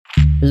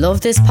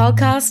Love this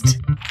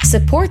podcast?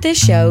 Support this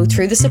show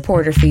through the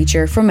supporter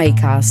feature from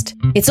Acast.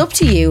 It's up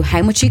to you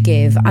how much you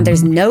give, and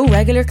there's no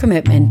regular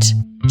commitment.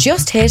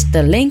 Just hit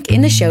the link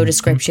in the show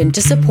description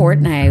to support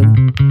now.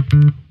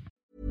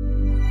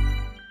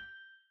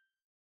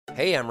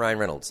 Hey, I'm Ryan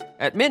Reynolds.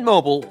 At Mint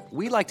Mobile,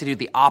 we like to do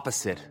the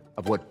opposite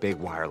of what Big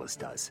Wireless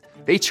does.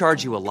 They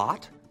charge you a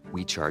lot,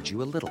 we charge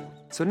you a little.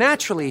 So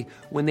naturally,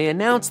 when they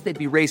announced they'd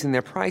be raising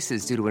their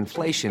prices due to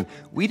inflation,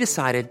 we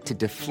decided to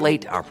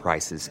deflate our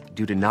prices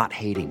due to not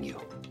hating you.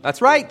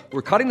 That's right.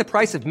 We're cutting the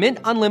price of Mint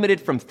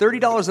Unlimited from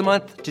 $30 a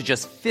month to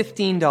just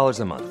 $15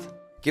 a month.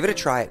 Give it a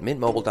try at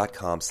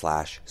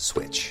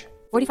mintmobile.com/switch.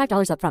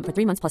 $45 up front for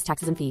 3 months plus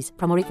taxes and fees.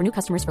 Promo rate for new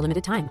customers for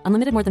limited time.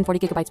 Unlimited more than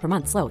 40 gigabytes per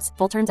month. Slows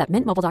full terms at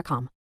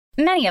mintmobile.com.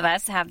 Many of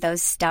us have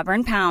those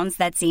stubborn pounds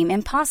that seem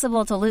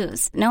impossible to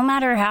lose, no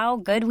matter how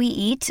good we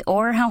eat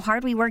or how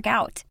hard we work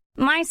out.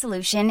 My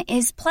solution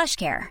is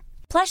PlushCare.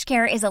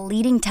 PlushCare is a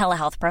leading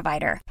telehealth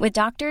provider with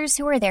doctors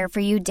who are there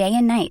for you day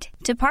and night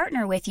to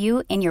partner with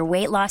you in your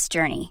weight loss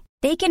journey.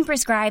 They can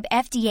prescribe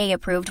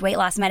FDA-approved weight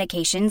loss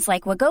medications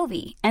like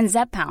Wegovy and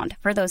Zepbound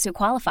for those who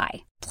qualify.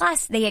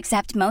 Plus, they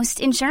accept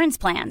most insurance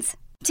plans.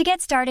 To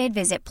get started,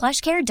 visit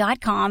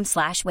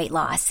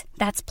plushcare.com/weightloss.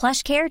 That's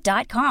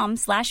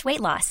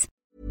plushcare.com/weightloss.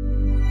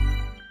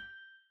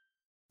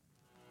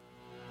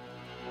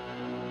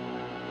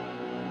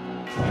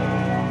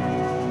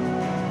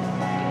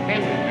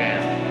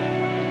 Pentagram,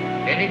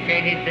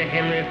 dedicated to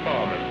Henry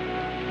Foreman.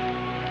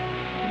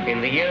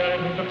 In the years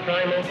of the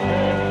primal force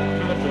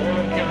and the dawn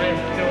of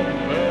terrestrial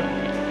birth,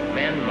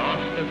 man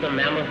mastered the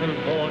mammoth and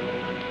horse,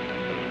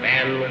 and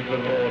man was the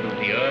lord of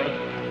the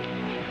earth.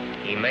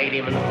 He made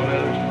him an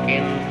hollow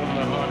skin from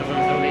the heart of an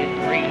holy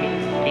tree.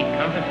 He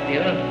compassed the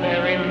earth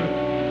therein,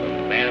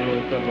 and man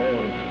was the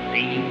lord of the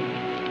sea.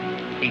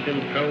 He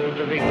controlled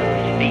the vigor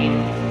of steam.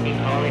 He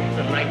harnessed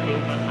the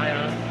lightning for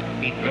hire.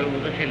 He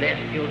drove the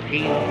celestial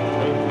team,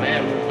 and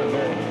man was the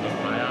lord of the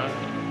fire.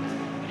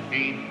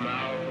 Deep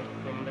mouths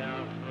from their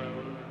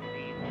thrones.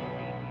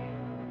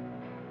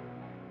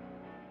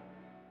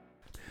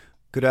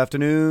 Good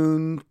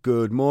afternoon,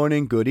 good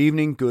morning, good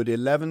evening, good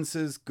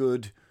elevenses,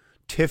 good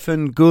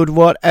tiffin, good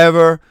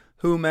whatever,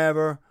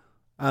 whomever,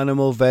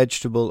 animal,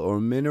 vegetable or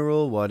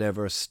mineral,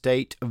 whatever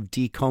state of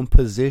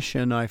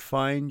decomposition I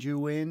find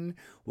you in.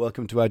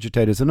 Welcome to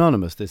Agitators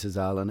Anonymous. This is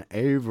Alan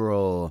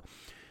Averill.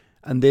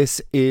 And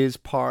this is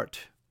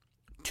part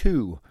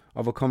 2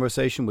 of a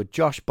conversation with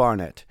Josh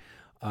Barnett.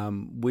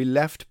 We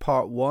left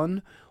part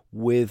 1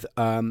 with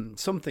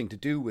something to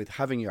do with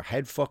having your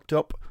head fucked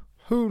up.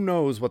 Who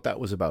knows what that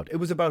was about? It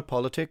was about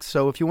politics.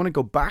 So if you want to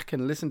go back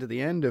and listen to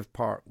the end of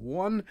part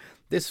 1,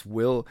 this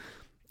will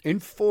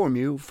inform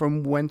you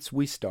from whence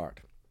we start.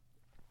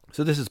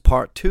 So this is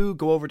part 2.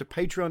 Go over to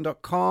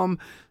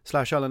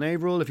patreon.com/Alan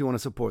Averill if you want to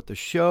support the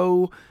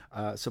show,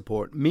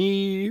 support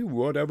me,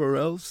 whatever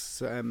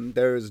else.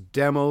 There's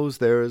demos,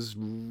 there's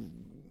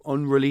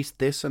unreleased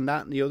this and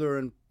that and the other,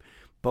 and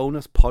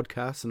bonus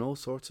podcasts and all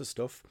sorts of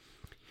stuff.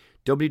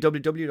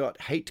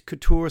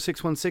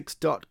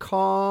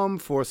 www.hatecouture616.com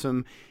for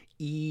some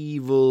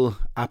evil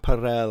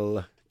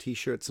apparel,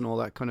 t-shirts and all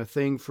that kind of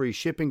thing. Free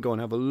shipping. Go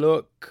and have a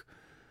look.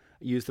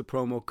 Use the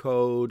promo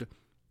code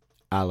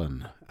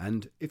Alan.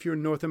 And if you're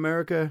in North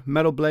America,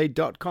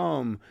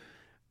 metalblade.com.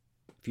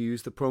 If you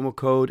use the promo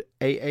code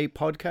AA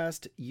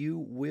Podcast, you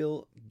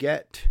will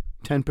get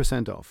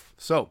 10% off.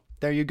 So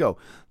there you go.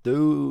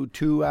 The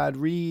 2 ad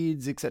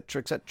reads,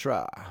 etc.,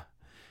 etc.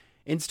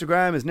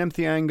 Instagram is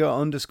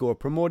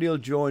Nemthianga_primordial.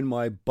 Join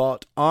my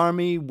bot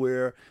army.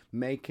 We're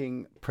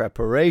making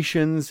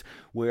preparations.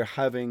 We're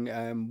having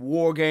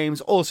war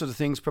games, all sorts of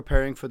things,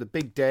 preparing for the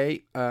big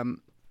day,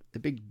 the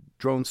big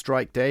drone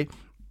strike day.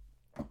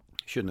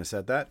 Shouldn't have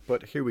said that,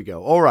 but here we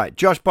go. All right,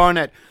 Josh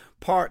Barnett,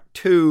 part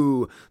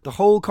 2. The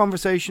whole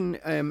conversation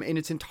in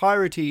its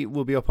entirety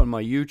will be up on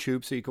my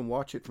YouTube, so you can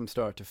watch it from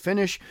start to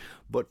finish.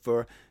 But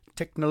for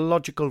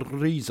technological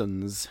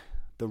reasons,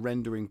 the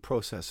rendering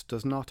process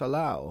does not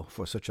allow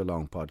for such a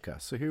long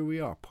podcast. So here we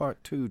are,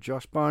 part 2.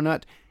 Josh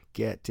Barnett,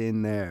 get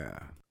in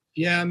there.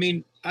 Yeah, I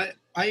mean, I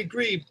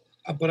agree,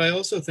 but I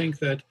also think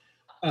that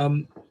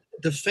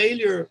the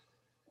failure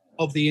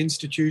of the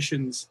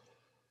institutions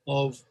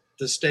of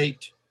the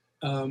state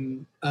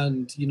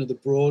and, you know, the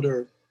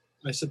broader,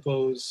 I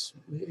suppose,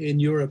 in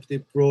Europe, the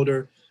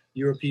broader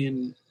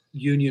European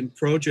Union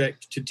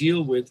project to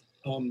deal with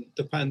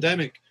the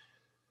pandemic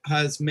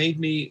has made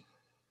me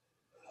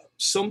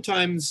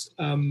sometimes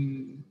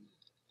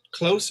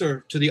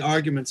closer to the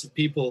arguments of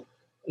people,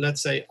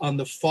 let's say, on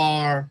the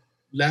far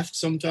left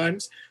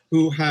sometimes,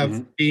 who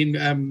have been,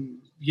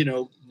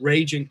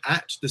 raging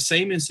at the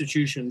same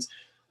institutions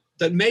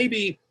that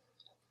maybe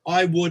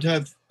I would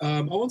have,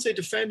 I won't say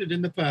defended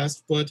in the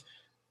past, but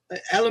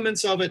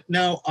elements of it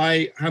now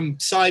I am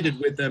sided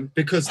with them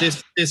because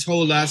this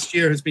whole last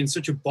year has been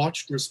such a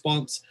botched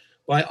response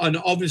by an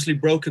obviously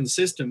broken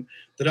system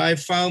that I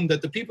found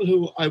that the people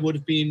who I would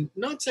have been,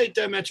 not say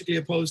diametrically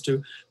opposed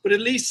to, but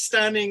at least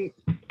standing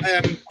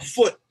a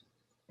foot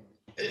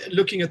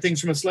looking at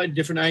things from a slightly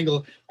different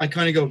angle, I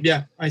kind of go,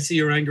 yeah, I see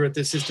your anger at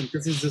this system.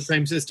 This is the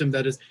same system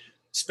that has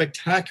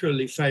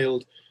spectacularly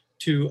failed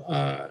to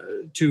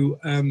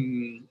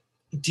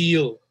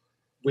deal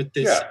with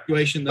this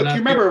situation. Look, you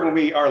remember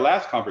when our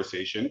last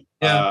conversation,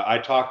 I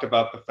talked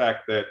about the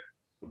fact that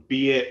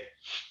be it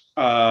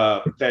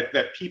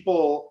that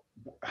people,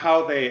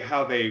 how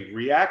they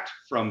react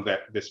from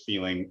this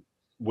feeling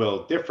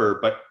will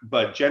differ,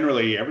 but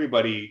generally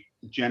everybody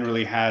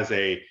generally has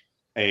a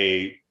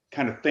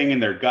kind of thing in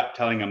their gut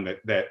telling them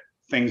that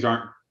things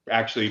aren't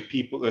actually,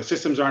 the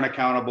systems aren't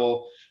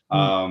accountable.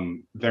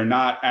 They're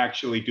not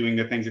actually doing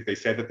the things that they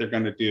said that they're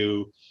going to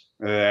do,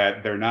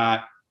 that they're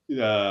not,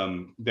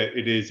 that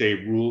it is a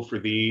rule for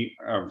me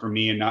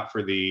and not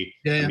for thee.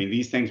 I mean,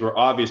 these things were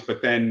obvious,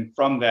 but then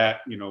from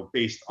that,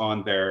 based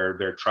on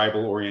their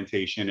tribal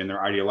orientation and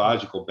their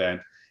ideological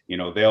bent,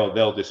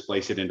 they'll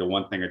displace it into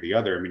one thing or the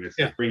other. I mean, it's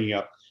like bringing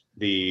up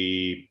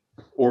the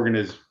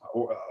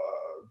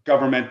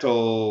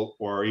governmental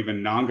or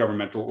even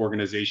non-governmental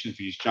organizations,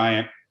 these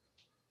giant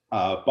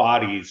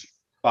body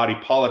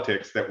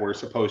politics that we're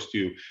supposed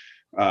to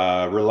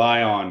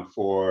rely on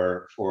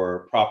for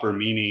proper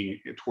meaning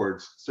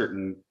towards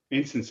certain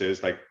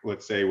instances, like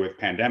let's say with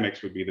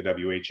pandemics would be the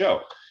WHO.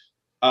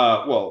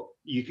 Well,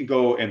 you can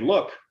go and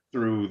look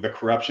through the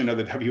corruption of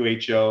the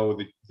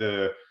WHO,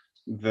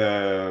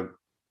 the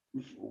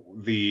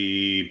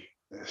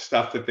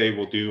stuff that they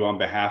will do on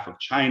behalf of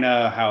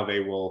China, how they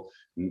will,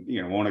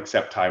 won't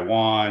accept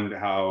Taiwan,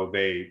 how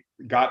they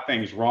got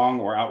things wrong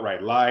or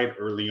outright lied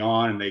early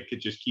on, and they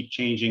could just keep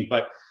changing.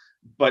 But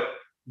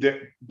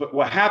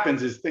what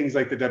happens is things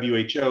like the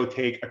WHO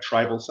take a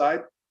tribal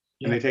side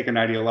and they take an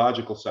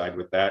ideological side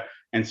with that.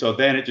 And so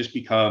then it just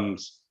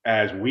becomes,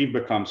 as we've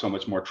become so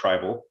much more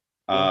tribal,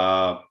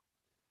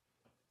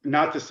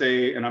 not to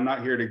say, and I'm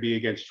not here to be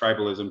against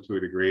tribalism to a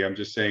degree, I'm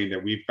just saying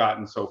that we've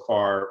gotten so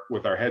far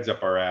with our heads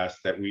up our ass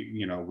that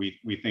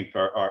we think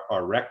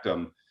our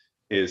rectum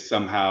is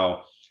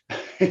somehow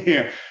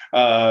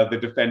the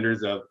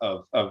defenders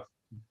of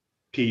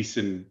peace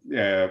and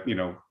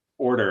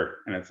order,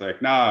 and it's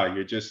like, nah,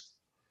 you're just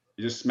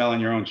smelling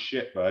your own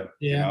shit, bud.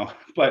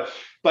 But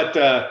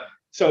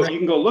so you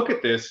can go look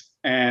at this,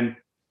 and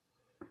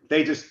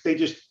they just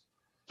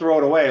throw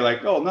it away,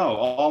 like, oh no,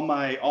 all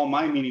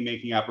my meaning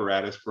making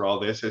apparatus for all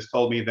this has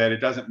told me that it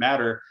doesn't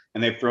matter,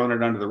 and they've thrown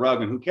it under the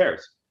rug, and who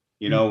cares?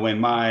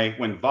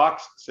 When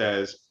Vox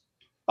says,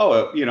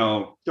 oh,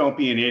 don't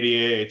be an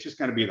idiot, it's just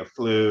going to be the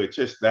flu, it's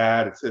just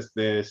that, it's just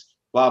this,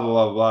 blah,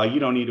 blah, blah, blah, you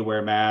don't need to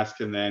wear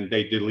masks. And then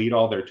they delete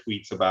all their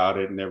tweets about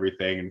it and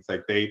everything. And it's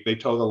like they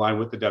toe the line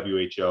with the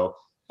WHO.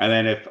 And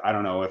then if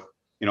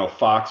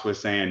Fox was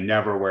saying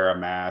never wear a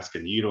mask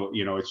and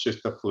it's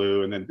just the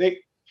flu. And then they,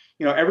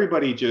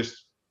 everybody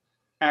just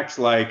acts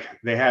like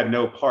they had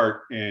no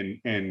part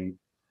in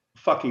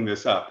fucking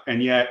this up.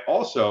 And yet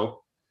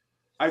also,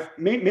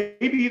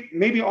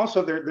 maybe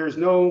also there's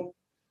no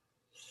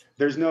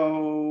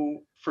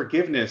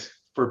forgiveness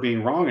for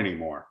being wrong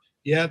anymore.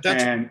 Yeah,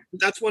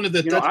 that's one of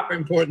the very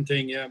important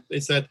thing. Yeah,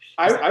 is that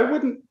I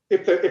wouldn't,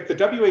 if the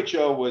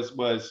WHO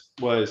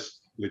was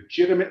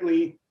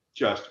legitimately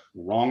just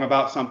wrong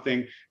about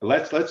something.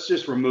 Let's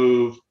just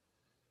remove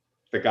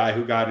the guy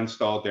who got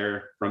installed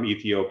there from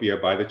Ethiopia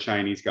by the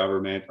Chinese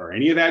government or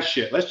any of that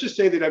shit. Let's just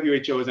say the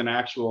WHO is an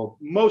actual,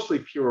 mostly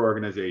pure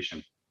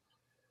organization.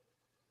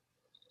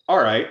 All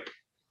right,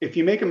 if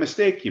you make a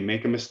mistake, you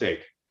make a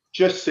mistake.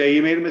 Just say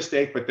you made a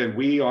mistake, but then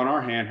we on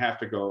our hand have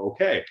to go,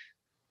 okay,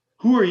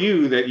 who are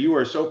you that you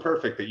are so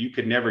perfect that you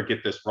could never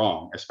get this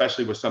wrong,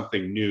 especially with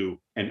something new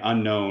and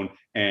unknown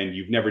and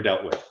you've never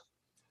dealt with?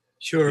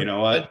 Sure. You know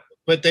what?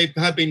 But they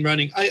have been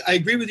running. I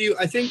agree with you.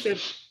 I think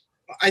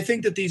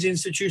that these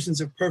institutions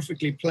have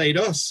perfectly played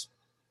us,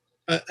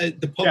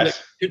 the public,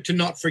 to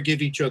not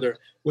forgive each other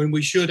when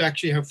we should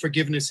actually have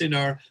forgiveness in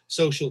our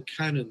social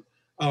canon,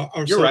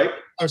 our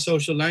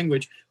social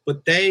language.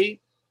 But they've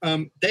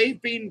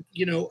been,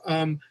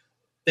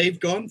 they've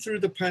gone through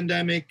the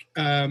pandemic.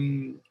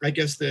 I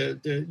guess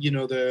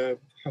the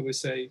how we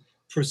say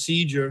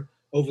procedure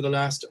over the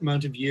last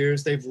amount of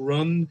years. They've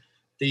run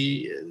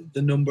the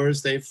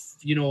numbers. They've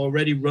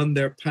already run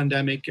their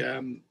pandemic.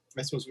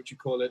 I suppose what you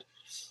call it.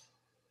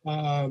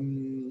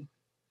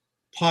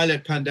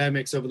 Pilot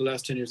pandemics over the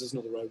last 10 years is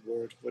not the right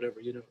word,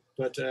 whatever,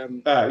 but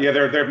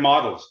they're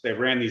models. They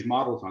ran these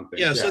models on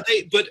things. So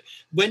but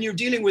when you're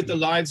dealing with the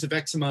lives of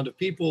X amount of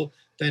people,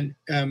 then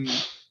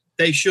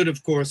they should,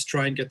 of course,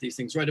 try and get these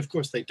things right. Of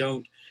course they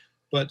don't,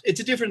 but it's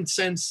a different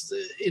sense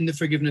in the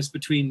forgiveness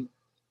between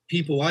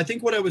people. I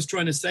think what I was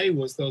trying to say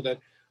was, though, that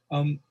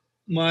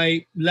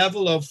my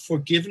level of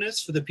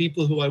forgiveness for the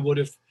people who I would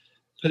have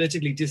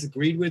politically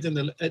disagreed with in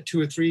the 2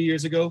 or 3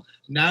 years ago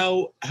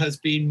now has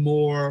been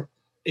more,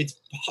 it's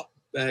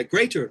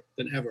greater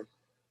than ever.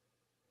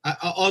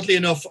 Oddly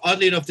enough,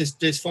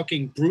 this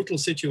fucking brutal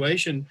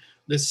situation,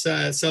 this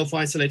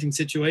self-isolating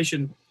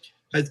situation,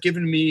 has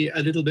given me a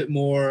little bit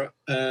more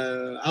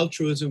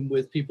altruism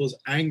with people's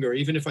anger,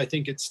 even if I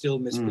think it's still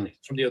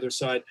misplaced from the other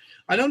side.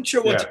 I'm not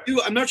sure what to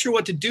do. I'm not sure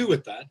what to do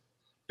with that,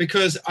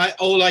 because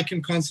all I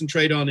can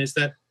concentrate on is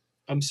that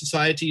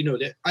society, you know,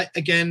 that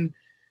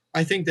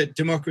I think that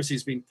democracy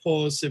has been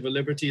paused, civil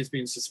liberty has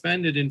been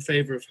suspended in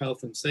favor of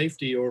health and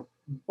safety, or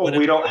well,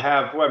 we don't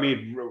have, I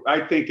mean, I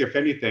think if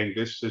anything,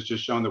 this has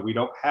just shown that we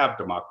don't have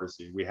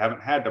democracy. We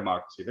haven't had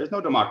democracy. There's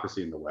no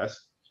democracy in the West.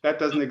 That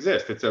doesn't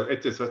exist. It's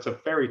a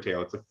fairy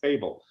tale. It's a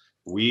fable.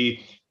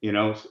 We, you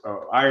know,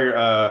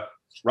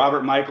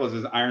 Robert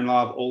Michaels' iron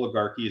law of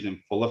oligarchy is in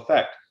full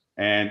effect.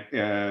 And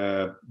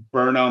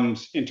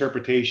Burnham's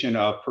interpretation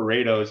of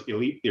Pareto's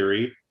elite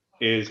theory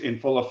is in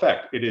full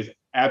effect. It is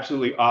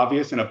absolutely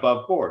obvious and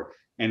above board.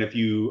 And if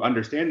you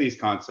understand these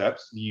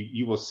concepts,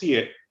 you will see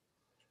it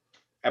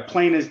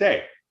plain as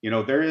day. You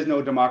know, there is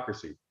no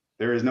democracy.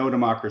 There is no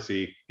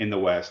democracy in the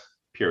West,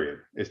 period.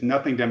 There's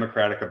nothing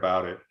democratic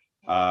about it.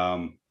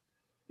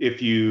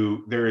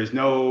 There is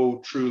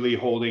no truly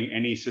holding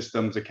any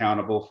systems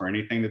accountable for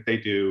anything that they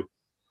do.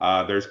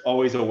 There's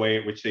always a way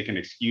at which they can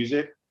excuse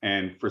it.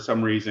 And for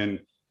some reason,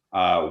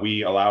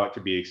 we allow it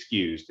to be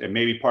excused. And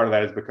maybe part of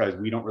that is because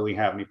we don't really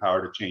have any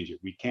power to change it.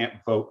 We can't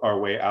vote our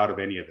way out of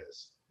any of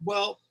this.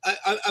 Well,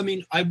 I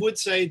mean, I would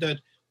say that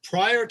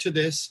prior to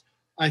this,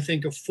 I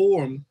think a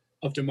form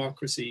of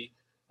democracy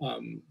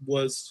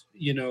was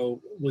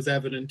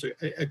evident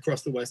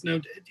across the West.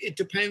 Now, it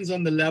depends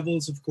on the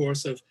levels, of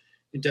course, of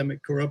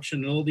endemic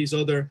corruption and all these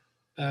other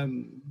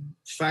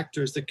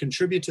factors that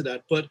contribute to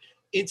that. But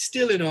it's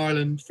still in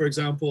Ireland, for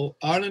example.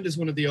 Ireland is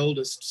one of the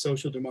oldest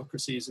social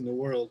democracies in the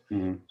world,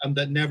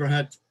 that never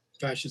had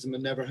fascism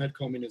and never had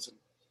communism.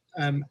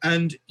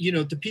 And, you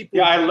know, the people...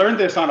 Yeah, I learned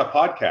this on a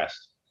podcast.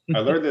 I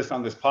learned this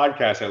on this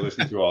podcast I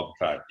listen to all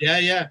the time.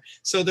 Yeah.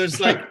 So there's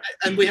like,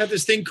 and we have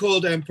this thing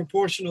called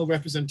proportional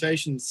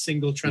representation,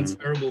 single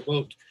transferable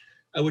vote,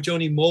 which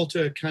only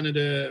Malta,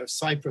 Canada,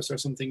 Cyprus or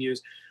something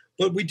use.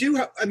 But we do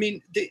have, I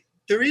mean,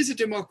 there is a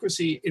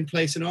democracy in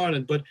place in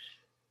Ireland, but,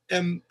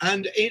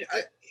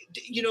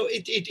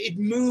 it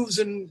moves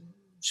and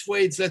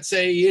swades. Let's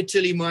say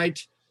Italy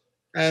might,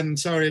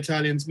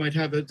 Italians might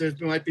have there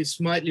might be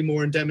slightly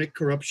more endemic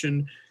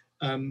corruption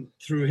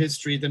through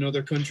history than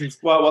other countries.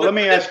 Well, let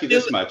me ask you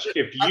this much: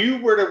 if you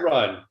were to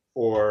run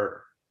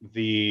for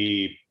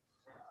the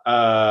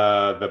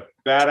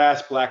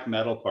badass black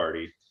metal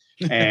party,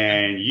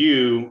 and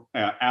you,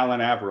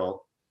 Alan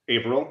Averill,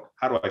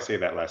 how do I say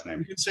that last name?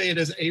 You can say it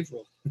as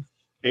Averill.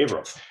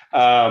 Averill.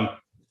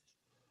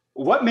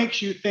 What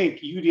makes you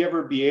think you'd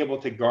ever be able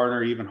to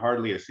garner even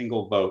hardly a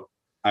single vote?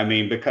 I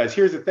mean, because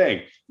here's the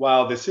thing: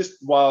 while the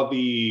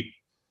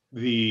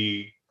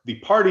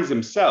parties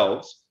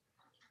themselves,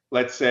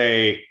 let's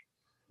say,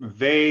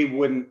 they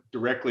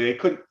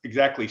couldn't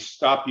exactly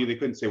stop you. They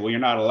couldn't say, well, you're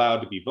not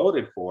allowed to be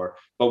voted for.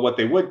 But what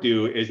they would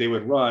do is they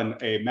would run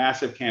a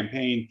massive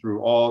campaign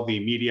through all the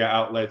media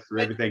outlets,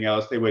 through everything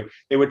else. They would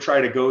try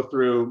to go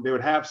through, they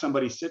would have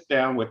somebody sit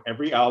down with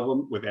every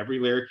album, with every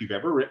lyric you've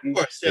ever written.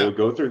 Course, yeah. They would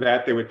go through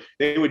that.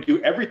 They would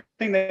do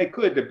everything they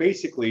could to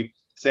basically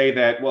say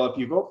that, well, if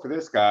you vote for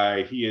this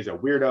guy, he is a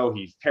weirdo,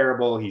 he's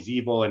terrible, he's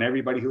evil, and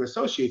everybody who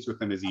associates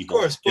with him is evil.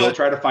 Of course, they'll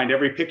try to find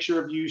every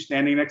picture of you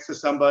standing next to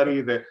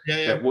somebody that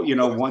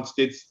once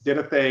did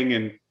a thing,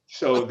 and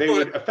so they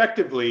would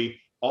effectively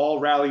all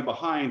rally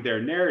behind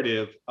their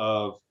narrative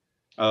of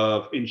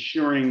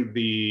ensuring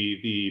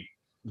the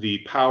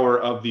power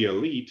of the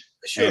elite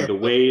and the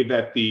way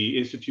that the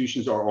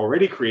institutions are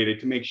already created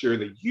to make sure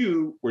that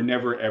you were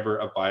never ever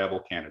a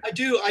viable candidate.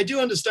 I do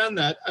understand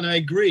that, and I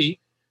agree.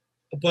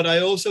 But I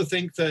also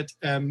think that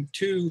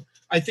two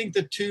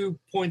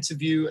points of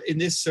view in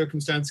this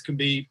circumstance can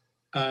be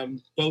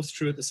both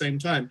true at the same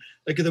time.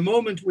 Like at the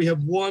moment, we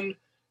have one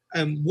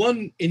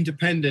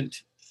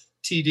independent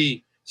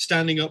TD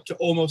standing up to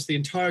almost the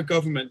entire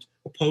government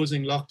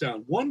opposing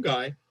lockdown. One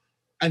guy,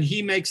 and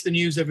he makes the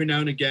news every now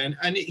and again,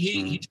 and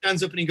he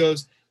stands up and he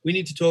goes, "We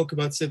need to talk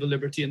about civil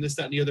liberty and this,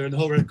 that, and the other," and the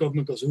whole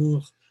government goes,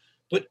 "Ugh."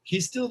 But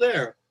he's still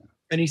there,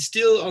 and he's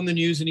still on the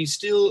news, and he's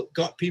still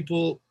got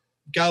people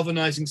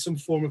galvanizing some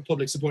form of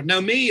public support. Now,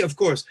 of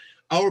course,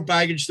 our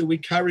baggage that we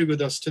carry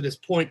with us to this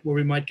point where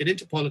we might get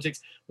into politics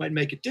might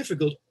make it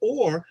difficult,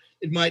 or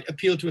it might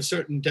appeal to a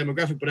certain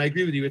demographic. But I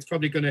agree with you; it's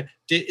probably going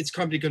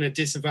to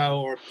disavow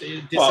or.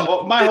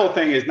 Well, my whole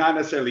thing is not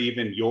necessarily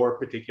even your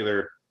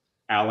particular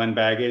Alan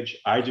baggage.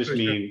 I just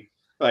mean,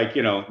 like,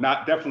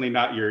 definitely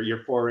not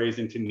your forays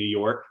into New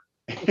York.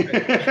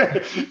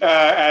 Okay.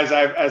 as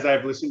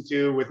I've listened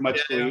to with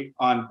much glee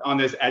on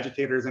this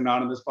Agitators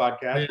Anonymous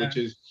podcast, which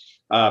is.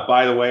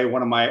 By the way,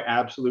 one of my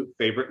absolute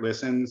favorite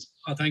listens.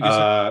 Oh, thank you,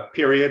 sir.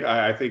 Period.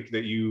 I think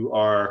that you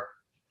are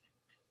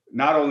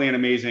not only an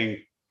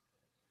amazing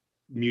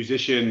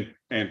musician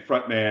and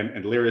frontman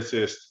and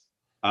lyricist,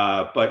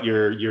 but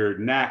your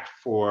knack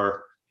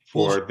for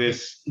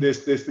this.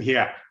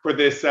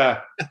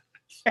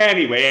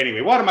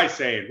 Anyway, what am I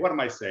saying?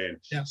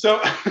 Yeah.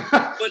 So,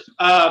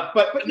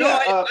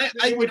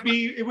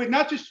 it would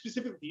not just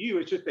specific to you.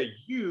 It's just that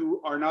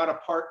you are not a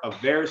part of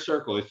their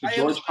circle. It's the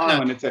George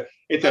Carlin. It's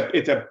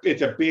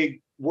a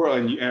big world,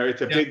 and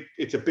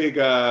it's a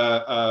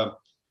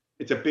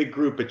big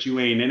group, but you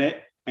ain't in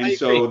it. And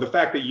so the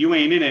fact that you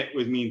ain't in it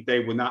would mean they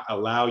would not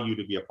allow you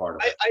to be a part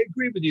of it. I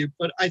agree with you,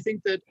 but I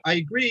think that I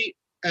agree.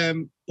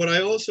 But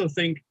I also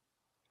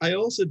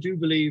do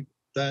believe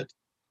that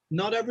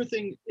not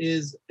everything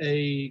is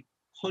a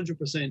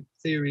 100%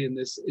 theory in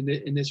this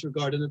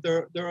regard, and that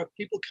there are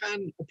people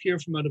can appear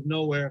from out of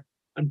nowhere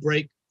and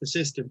break the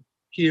system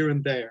here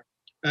and there.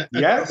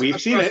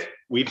 We've seen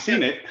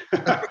it.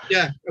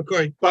 Yeah, of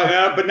course.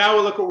 But now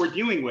look what we're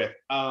dealing with.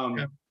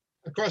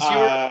 Across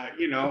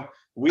Europe,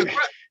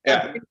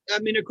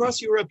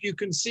 across Europe, you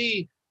can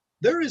see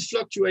there is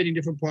fluctuating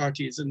different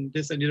parties and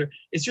this and the other.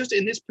 It's just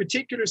in this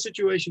particular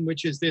situation,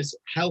 which is this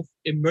health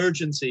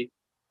emergency.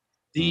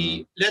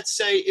 Let's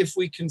say if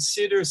we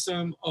consider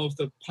some of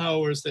the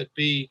powers that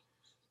be,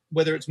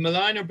 whether it's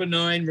malign or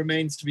benign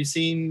remains to be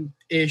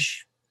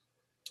seen-ish,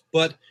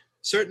 but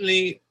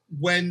certainly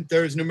when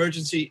there's an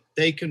emergency,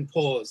 they can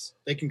pause.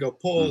 They can go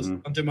pause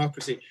on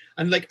democracy.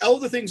 And like all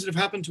the things that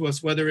have happened to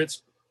us, whether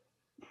it's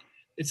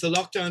the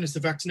lockdown, it's the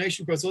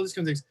vaccination process, all these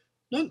kind of things,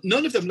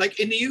 none of them, like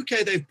in the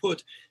UK, they've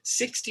put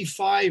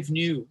 65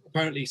 new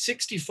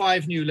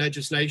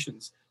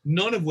legislations,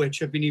 none of which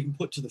have been even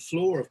put to the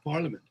floor of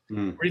Parliament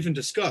or even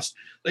discussed.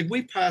 Like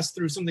we passed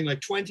through something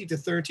like 20 to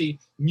 30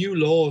 new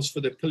laws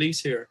for the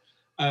police here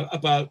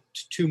about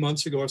 2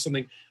 months ago or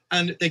something.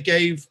 And they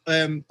gave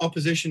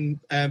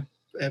opposition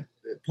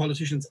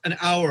politicians an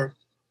hour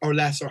or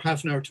less or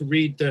half an hour to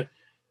read the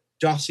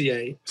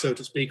dossier, so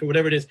to speak, or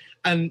whatever it is.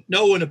 And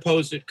no one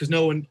opposed it because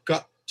no one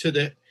got to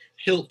the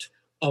hilt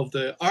of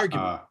the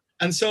argument.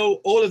 And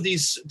so all of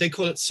these, they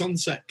call it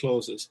sunset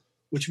clauses,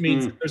 which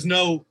means there's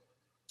no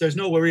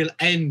real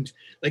end.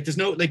 Like there's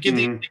no, like give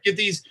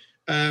these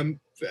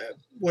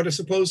what are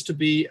supposed to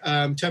be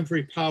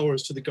temporary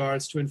powers to the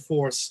guards to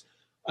enforce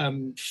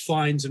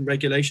fines and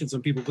regulations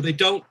on people, but they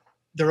don't.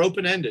 They're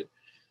open-ended.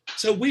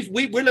 So we've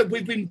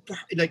been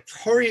like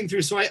hurrying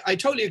through. So I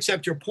totally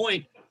accept your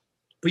point,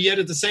 but yet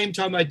at the same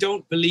time, I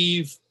don't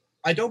believe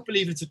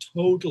it's a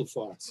total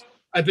farce.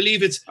 I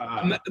believe it's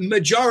a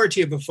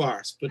majority of a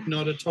farce, but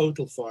not a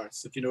total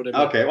farce, if you know what I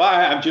mean. Okay, well,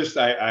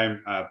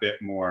 I'm a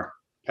bit more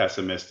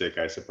pessimistic,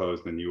 I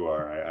suppose, than you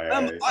are.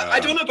 I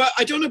don't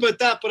know about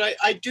that, but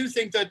I do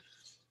think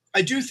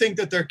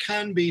that there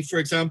can be, for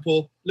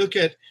example,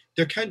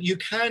 you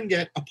can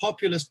get a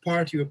populist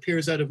party who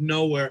appears out of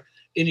nowhere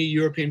in a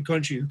European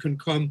country who can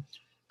come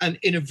and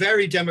in a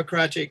very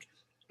democratic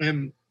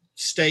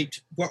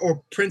state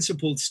or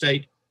principled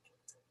state,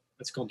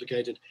 that's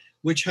complicated,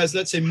 which has,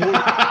 let's say, more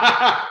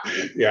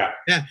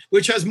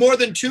which has more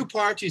than two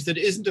parties, that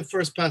isn't a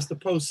first past the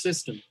post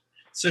system,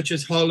 such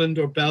as Holland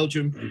or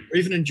Belgium or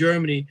even in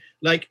Germany.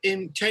 Like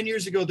 10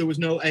 years ago, there was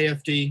no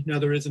AFD. Now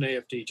there is an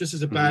AFD, just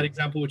as a bad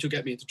example, which will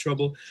get me into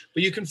trouble.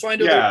 But you can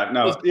find out.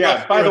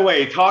 By the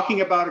way,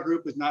 talking about a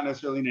group is not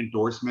necessarily an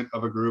endorsement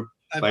of a group.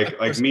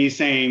 Like me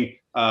saying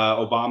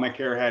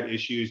Obamacare had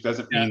issues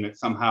doesn't mean that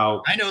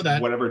somehow I know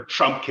that whatever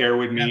Trump care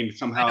would mean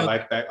somehow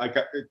like that.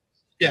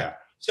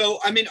 So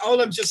I mean,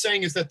 all I'm just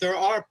saying is that there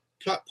are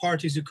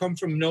parties who come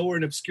from nowhere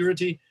in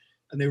obscurity,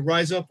 and they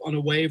rise up on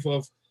a wave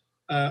of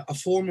a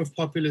form of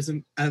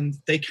populism, and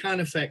they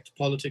can affect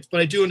politics. But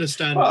I do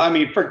understand. Well, I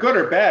mean, for good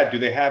or bad, do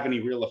they have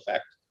any real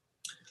effect?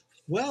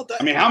 Well,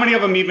 how many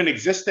of them even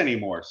exist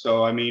anymore?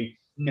 So I mean,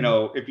 you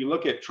know, if you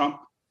look at Trump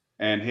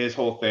and his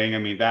whole thing, I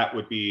mean, that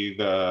would be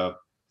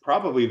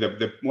probably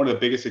the one of the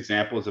biggest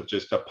examples of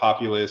just a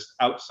populist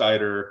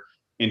outsider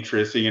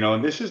interest, you know.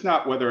 And this is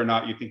not whether or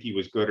not you think he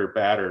was good or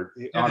bad or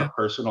on a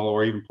personal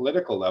or even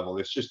political level.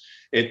 It's just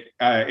it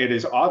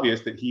is obvious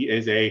that he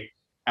is a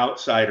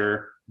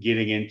outsider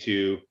getting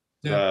into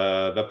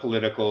the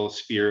political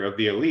sphere of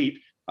the elite.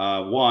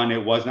 One,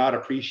 it was not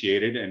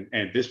appreciated,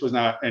 and this was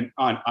not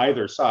on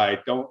either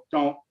side. Don't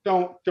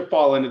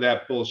fall into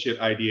that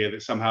bullshit idea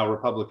that somehow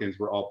Republicans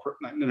were all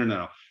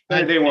no.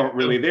 They weren't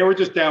really. They were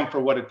just down for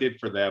what it did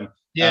for them.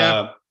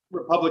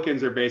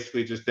 Republicans are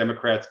basically just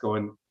Democrats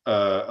going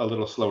a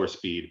little slower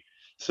speed.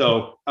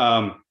 So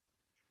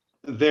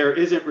there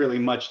isn't really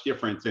much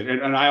difference,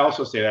 and I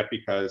also say that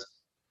because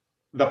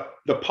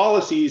the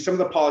policies, some of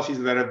the policies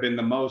that have been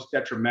the most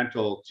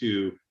detrimental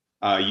to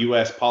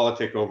U.S.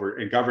 politics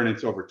and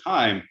governance over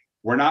time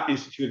were not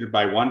instituted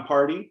by one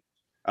party.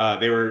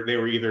 They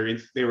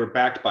were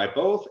backed by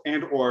both,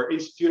 and or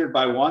instituted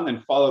by one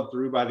and followed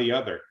through by the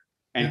other,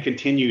 and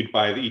continued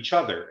by each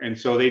other. And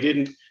so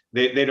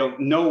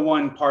no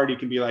one party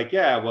can be like,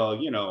 yeah, well,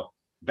 you know,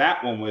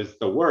 that one was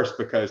the worst,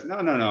 because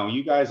no,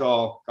 you guys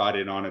all got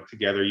in on it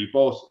together. You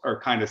both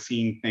are kind of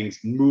seeing things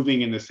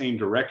moving in the same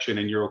direction,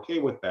 and you're okay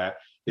with that.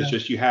 It's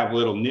just you have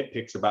little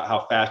nitpicks about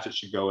how fast it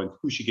should go and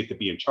who should get to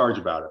be in charge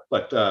about it.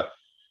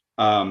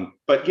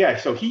 But yeah,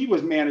 so he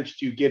was managed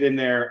to get in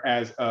there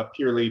as a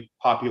purely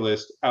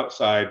populist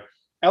outside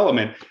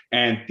element,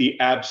 and the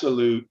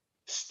absolute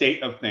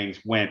state of things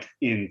went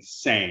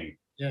insane.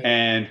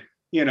 And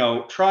you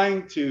know,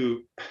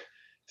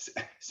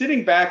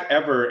 sitting back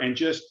ever and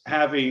just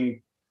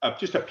having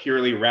just a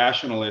purely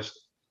rationalist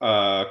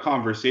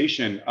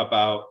conversation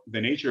about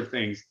the nature of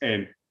things,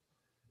 and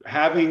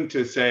having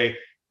to say,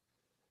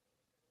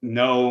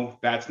 no,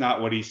 that's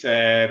not what he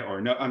said,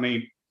 or no, I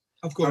mean,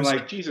 of course, I'm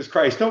like, Jesus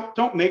Christ,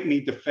 don't make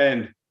me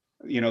defend,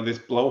 this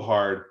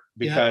blowhard,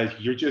 because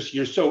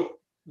you're so,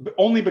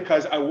 only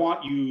because I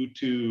want you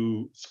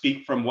to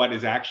speak from what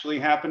is actually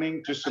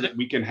happening, just so that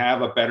we can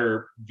have a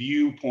better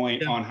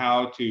viewpoint on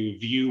how to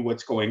view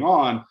what's going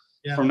on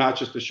from not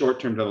just the short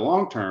term to the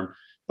long term.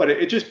 But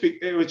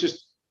it was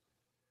just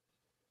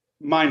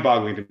mind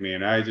boggling to me.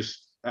 And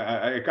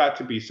I got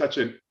to be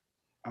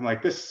I'm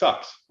like, this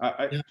sucks.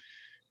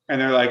 And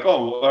they're like,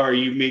 oh, are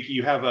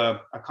you have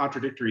a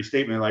contradictory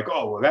statement? Like,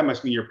 oh, well, that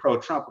must mean you're pro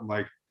Trump. I'm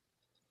like,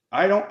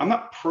 I'm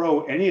not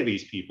pro any of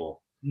these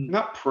people. I'm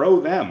not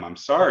pro them. I'm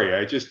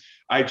sorry.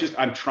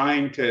 I'm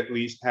trying to at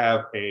least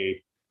have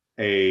the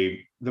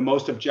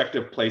most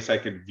objective place I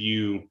could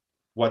view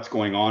what's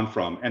going on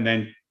from. And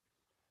then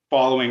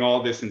following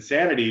all this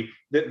insanity,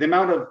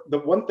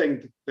 the one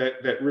thing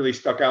that really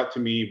stuck out to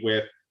me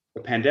with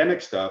the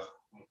pandemic stuff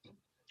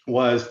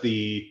was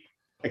the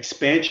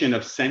expansion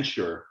of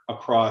censure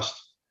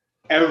across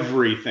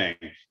everything.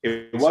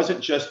 It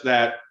wasn't just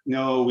that,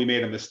 no, we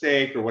made a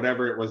mistake or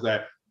whatever. It was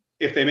that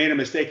if they made a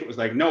mistake, it was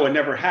like, no, it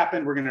never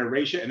happened. We're going to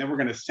erase it. And then we're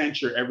going to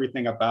censure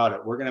everything about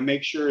it. We're going to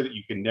make sure that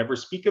you can never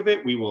speak of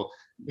it. We will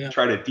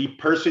try to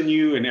deperson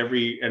you in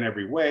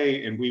every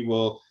way. And we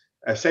will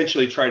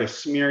essentially try to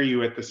smear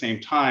you at the same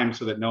time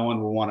so that no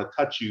one will want to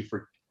touch you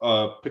for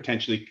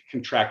potentially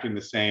contracting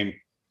the same,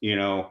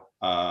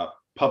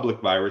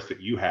 public virus that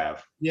you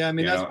have. Yeah, I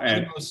mean,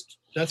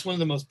 that's one of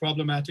the most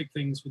problematic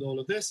things with all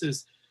of this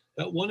is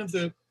that one of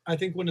the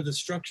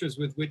structures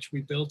with which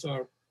we built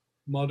our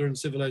modern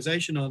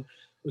civilization on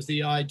was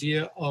the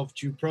idea of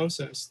due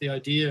process, the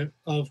idea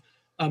of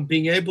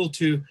being able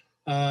to,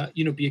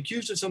 be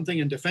accused of something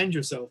and defend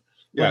yourself.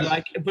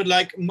 Yeah. But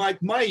like my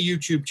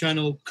YouTube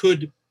channel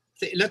could,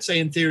 let's say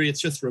in theory, it's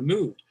just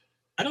removed.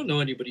 I don't know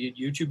anybody at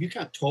YouTube. You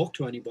can't talk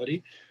to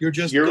anybody.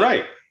 You're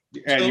right.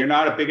 And you're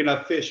not a big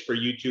enough fish for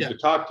YouTube to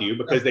talk to you,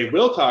 because they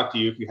will talk to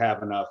you if you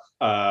have enough,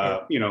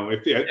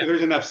 if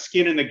there's enough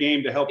skin in the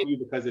game to help you,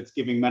 because it's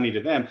giving money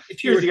to them.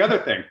 Here's the other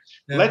thing.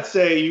 Let's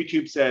say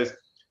YouTube says,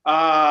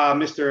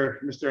 Mr.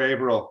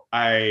 Averill,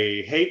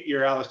 I hate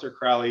your Aleister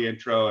Crowley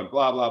intro and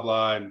blah, blah,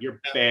 blah. And you're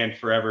banned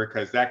forever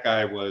because that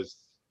guy was,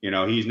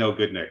 he's no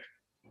good, Nick.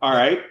 All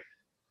right.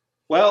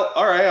 Well,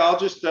 all right, I'll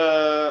just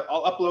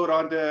I'll upload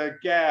onto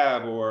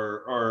Gab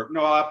or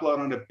no, I'll upload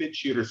onto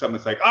BitChute or something.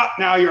 It's like,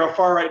 now you're a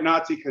far right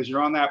Nazi because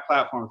you're on that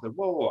platform. It's like,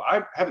 whoa,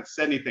 I haven't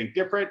said anything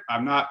different.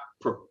 I'm not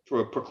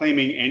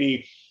proclaiming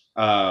any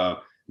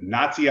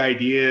Nazi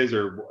ideas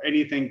or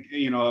anything,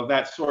 of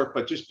that sort.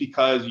 But just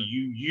because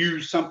you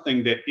use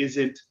something that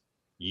isn't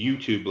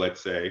YouTube,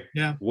 let's say,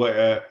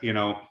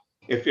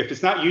 if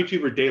it's not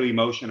YouTube or Daily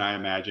Motion, I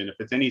imagine, if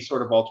it's any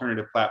sort of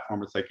alternative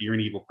platform, it's like you're an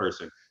evil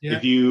person. Yeah.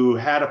 If you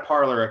had a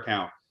Parler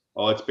account,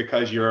 well, it's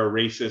because you're a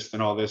racist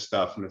and all this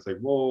stuff. And it's like,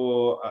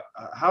 whoa,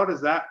 how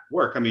does that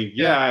work? I mean,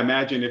 I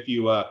imagine if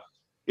you log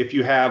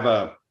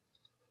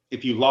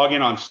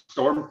in on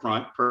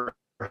Stormfront,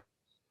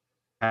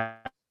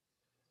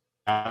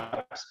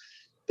 perhaps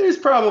there's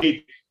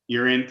probably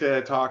you're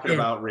into talking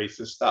about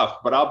racist stuff.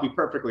 But I'll be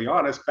perfectly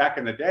honest, back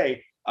in the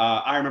day,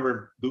 I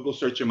remember Google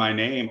searching my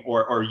name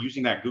or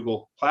using that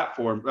Google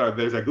platform.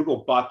 There's a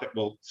Google bot that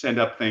will send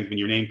up things when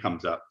your name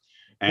comes up.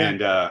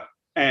 And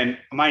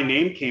my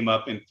name came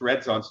up in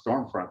threads on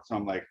Stormfront. So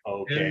I'm like,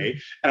 okay.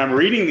 And I'm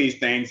reading these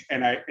things,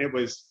 and it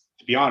was,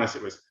 to be honest,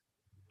 it was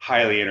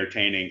highly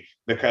entertaining,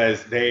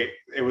 because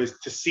it was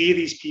to see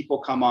these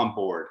people come on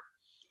board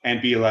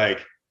and be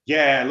like,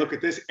 yeah, look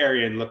at this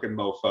Aryan looking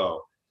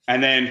mofo.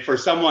 And then for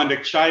someone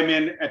to chime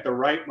in at the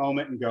right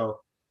moment and go,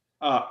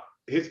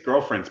 his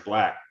girlfriend's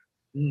black.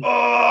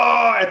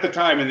 At the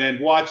time, and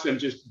then watch them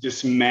just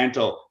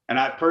dismantle. And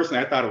I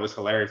thought it was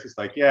hilarious. It's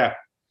like, yeah,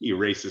 you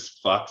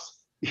racist fucks.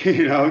 If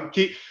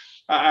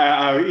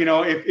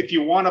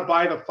you want to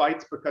buy the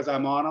fights because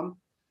I'm on them,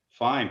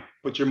 fine,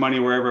 put your money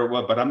wherever it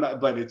was. But I'm not.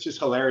 But it's just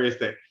hilarious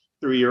that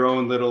through your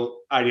own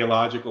little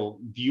ideological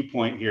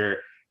viewpoint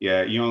here, you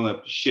end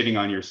up shitting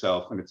on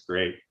yourself, and it's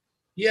great.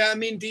 Yeah, I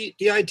mean, the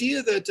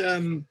idea that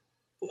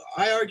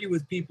I argue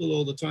with people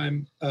all the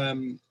time.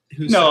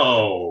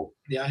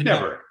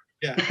 Never.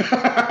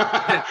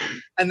 Yeah.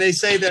 And they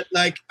say that,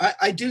 like,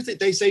 I do think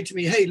they say to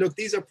me, hey, look,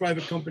 these are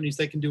private companies.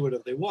 They can do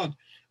whatever they want.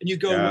 And you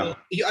go, well,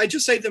 I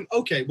just say to them,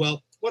 okay,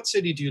 well, what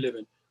city do you live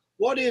in?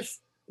 What if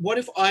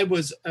I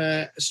was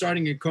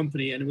starting a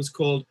company and it was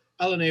called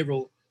Alan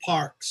Averill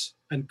Parks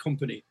and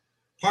Company,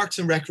 Parks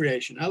and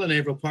Recreation, Alan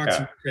Averill Parks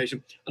and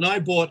Recreation. And I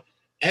bought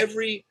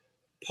every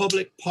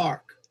public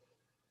park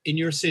in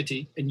your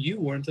city and you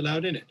weren't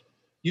allowed in it.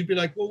 You'd be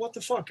like, well, what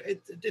the fuck?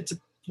 It's a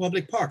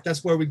public park.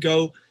 That's where we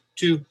go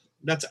to.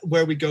 That's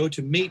where we go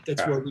to meet.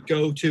 That's where we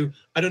go to.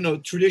 I don't know.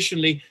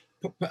 Traditionally,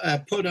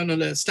 put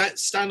on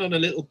stand on a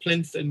little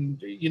plinth and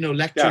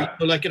lecture,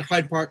 like at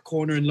Hyde Park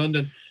Corner in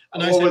London.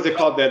 And what was it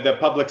called? The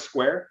public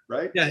square,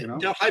 right? Yeah,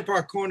 the Hyde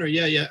Park Corner.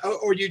 Yeah.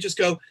 Or you just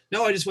go.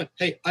 No, I just went.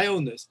 Hey, I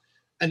own this,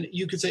 and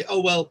you could say,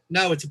 oh well,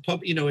 now it's a pub.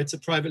 It's a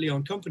privately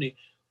owned company,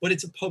 but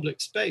it's a public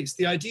space.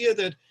 The idea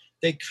that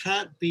they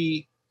can't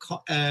be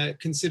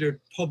considered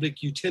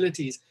public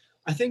utilities,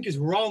 I think is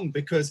wrong,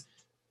 because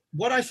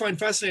what I find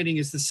fascinating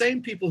is the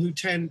same people who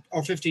 10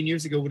 or 15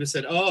 years ago would have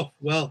said, oh,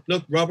 well,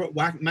 look,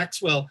 Robert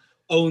Maxwell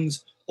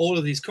owns all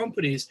of these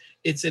companies.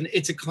 It's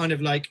a kind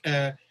of like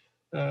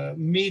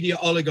media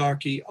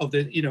oligarchy of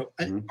the,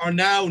 are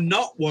now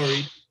not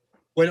worried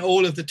when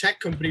all of the tech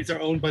companies are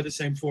owned by the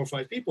same 4 or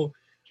 5 people.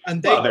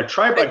 And they're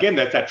tribal again.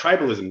 That's that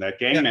tribalism, that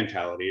gang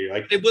mentality.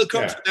 Like it will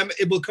come for them.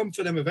 It will come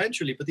for them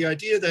eventually. But the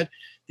idea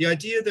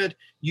that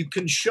you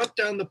can shut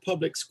down the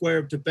public square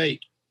of debate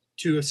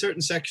to a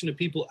certain section of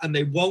people, and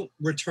they won't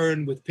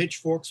return with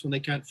pitchforks when they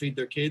can't feed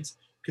their kids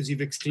because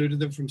you've excluded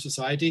them from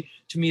society,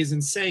 to me is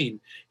insane.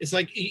 It's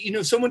like,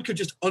 someone could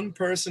just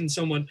unperson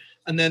someone,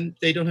 and then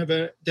they don't have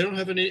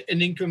an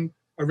income,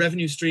 a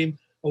revenue stream,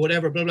 or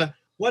whatever. Blah blah.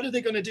 What are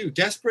they going to do?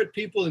 Desperate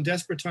people in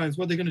desperate times,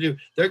 what are they going to do?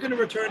 They're going to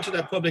return to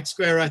that public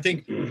square, I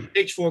think,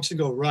 pitchforks, and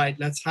go, right,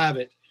 let's have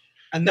it.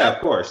 And of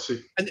course.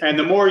 And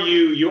the more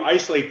you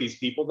isolate these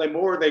people, the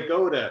more they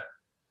go to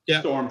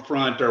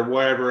Stormfront or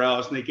wherever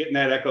else, and they get in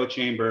that echo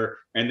chamber,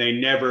 and they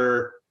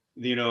never,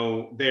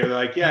 they're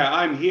like,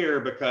 I'm here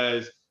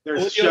because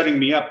they're shutting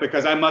me up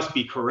because I must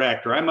be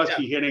correct, or I must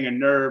be hitting a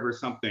nerve or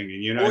something.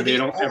 And, they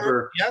don't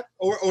ever. Yeah,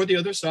 or the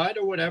other side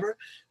or whatever.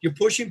 You're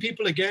pushing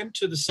people again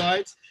to the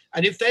sides.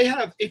 And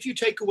if you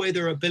take away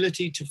their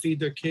ability to feed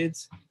their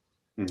kids,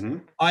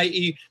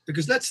 i.e.,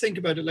 because let's think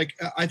about it, like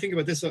I think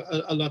about this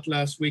a lot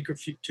last week or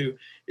two,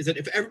 is that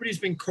if everybody's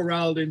been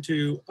corralled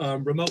into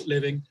remote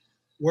living,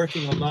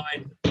 working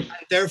online, and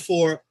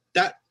therefore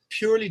that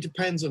purely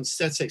depends on,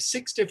 let's say,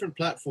 6 different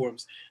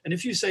platforms. And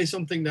if you say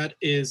something that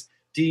is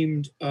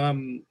deemed,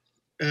 wrong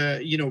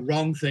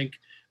think,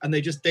 and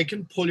they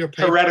can pull your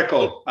PayPal.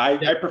 Heretical.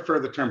 I prefer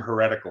the term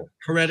heretical.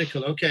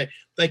 Heretical. Okay.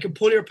 They can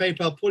pull your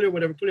PayPal, pull your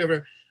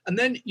whatever. And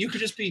then you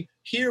could just be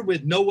here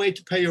with no way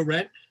to pay your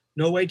rent,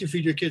 no way to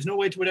feed your kids, no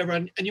way to whatever.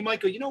 And you might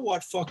go, you know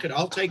what? Fuck it.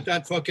 I'll take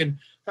that fucking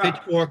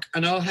pitchfork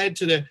and I'll head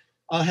to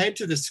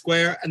the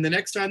square. And the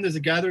next time there's a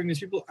gathering of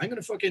people, I'm going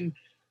to fucking.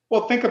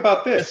 Well, think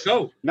about this. Let's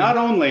go. Not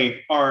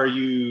only are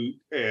you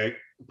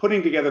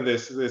putting together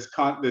this,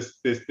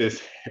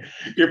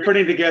 you're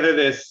putting together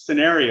this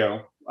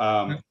scenario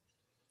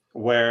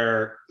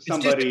where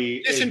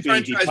somebody is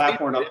being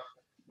deplatformed.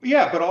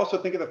 Yeah, but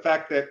also think of the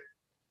fact that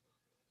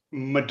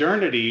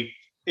modernity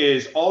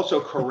is also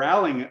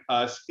corralling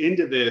us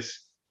into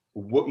this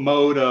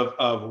mode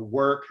of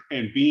work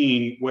and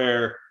being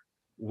where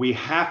we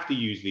have to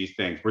use these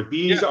things, where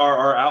these are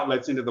our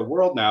outlets into the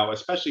world now,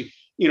 especially,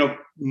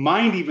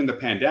 mind even the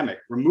pandemic,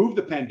 remove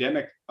the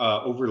pandemic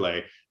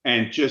overlay,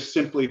 and just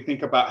simply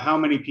think about how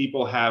many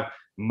people have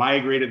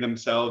migrated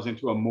themselves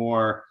into a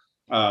more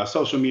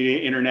social media,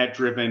 internet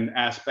driven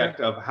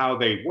aspect of how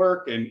they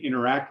work and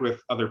interact with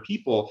other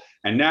people.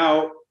 And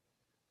now,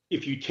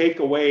 if you take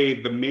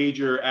away the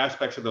major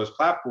aspects of those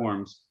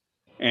platforms,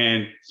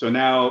 and so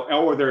now,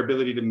 or their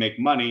ability to make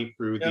money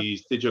through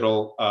these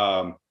digital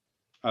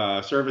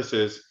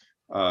services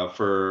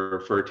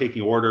for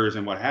taking orders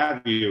and what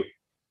have you,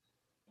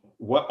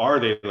 what are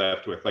they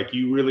left with? Like,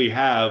 you really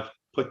have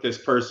put this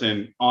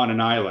person on an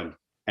island,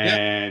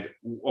 and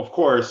of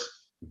course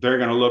they're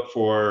going to look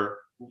for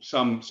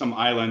some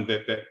island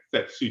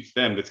that suits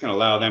them, that's going to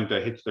allow them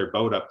to hitch their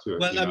boat up to it.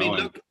 Well,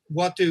 look,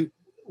 what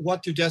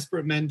do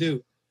desperate men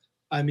do?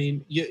 I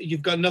mean,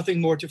 you've got nothing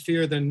more to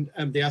fear than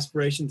the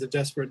aspirations of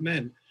desperate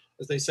men,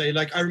 as they say.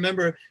 Like, I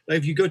remember, like,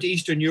 if you go to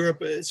Eastern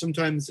Europe,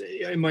 sometimes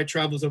in my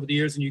travels over the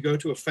years, and you go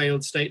to a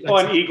failed state.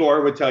 Like, and Igor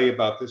would tell you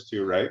about this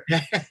too, right?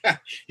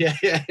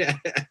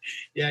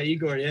 Yeah,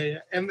 Igor,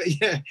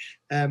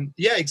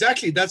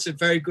 exactly. That's a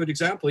very good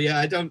example.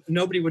 Yeah,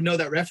 nobody would know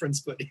that reference,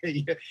 but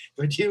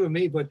but you and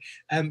me. But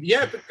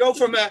but go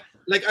from I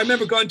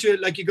remember going to,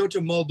 like, you go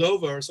to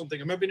Moldova or something.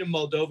 I remember being in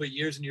Moldova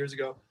years and years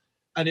ago.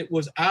 And it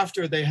was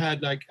after they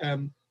had like a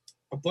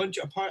part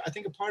of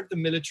the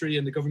military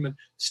and the government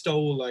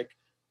stole like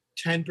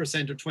 10%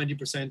 or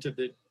 20% of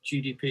the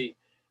GDP.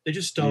 They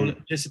just stole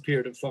it,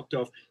 disappeared, and fucked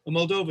off. And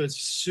Moldova is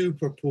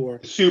super poor.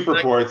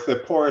 Poor. It's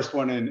the poorest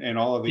one in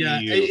all of the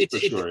EU, for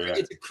sure.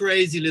 It's a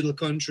crazy little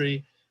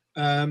country.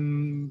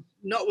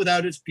 Not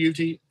without its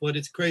beauty, but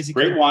it's crazy.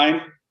 Great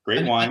wine.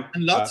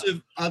 And lots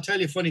of, I'll tell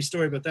you a funny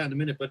story about that in a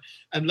minute, but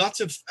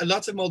lots of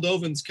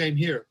Moldovans came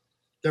here.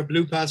 Their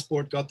blue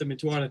passport got them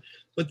into Ireland,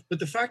 but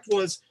the fact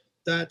was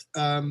that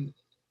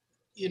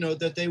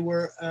that they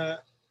were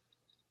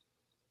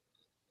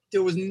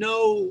there was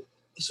no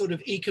sort of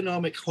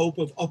economic hope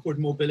of upward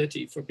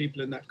mobility for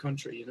people in that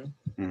country,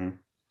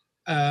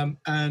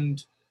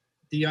 and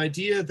the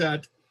idea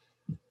that,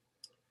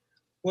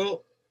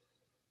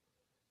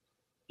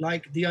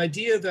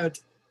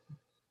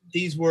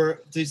 these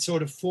were these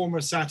sort of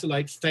former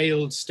satellite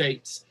failed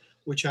states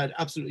which had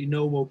absolutely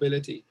no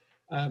mobility,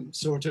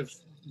 sort of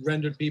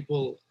rendered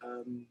people,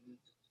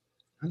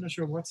 I'm not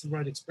sure what's the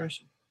right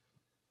expression.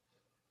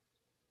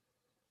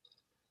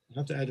 I'll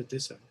have to edit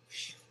this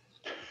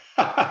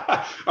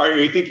out. Are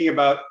you thinking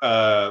about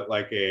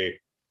like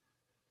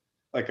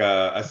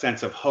a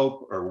sense of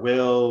hope or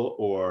will,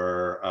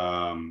 or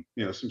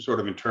some sort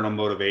of internal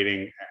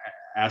motivating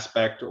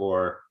aspect,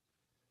 or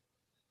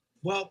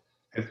well,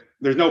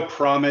 there's no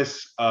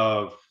promise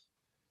of.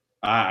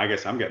 I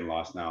guess I'm getting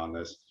lost now on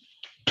this.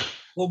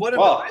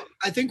 Well,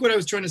 I think what I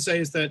was trying to say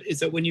is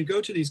that when you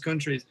go to these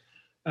countries,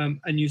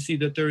 and you see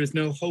that there is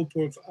no hope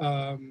of.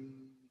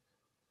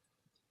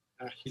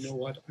 You know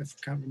what? I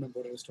can't remember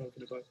what I was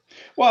talking about.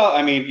 Well,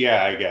 I mean,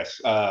 yeah, I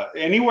guess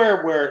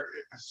anywhere where.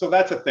 So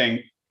that's a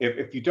thing.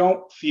 If you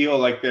don't feel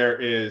like there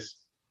is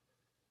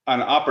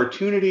an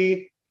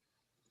opportunity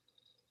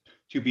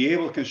to be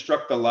able to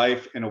construct a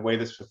life in a way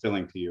that's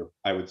fulfilling to you,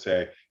 I would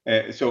say.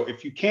 So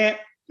if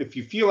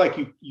you feel like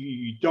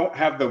you don't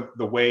have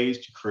the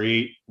ways to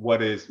create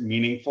what is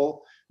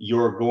meaningful,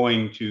 you're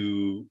going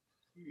to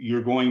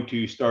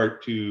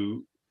start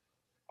to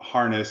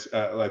harness,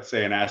 let's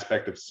say, an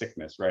aspect of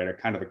sickness, right? A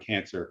kind of a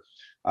cancer.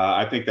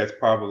 I think that's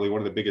probably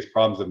one of the biggest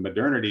problems of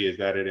modernity, is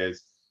that it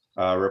has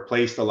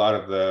replaced a lot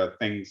of the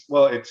things.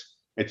 Well,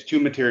 it's too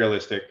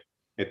materialistic.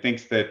 It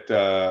thinks that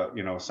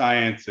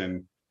science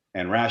and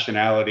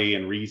rationality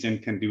and reason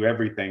can do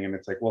everything, and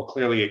it's like, well,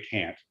 clearly it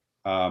can't.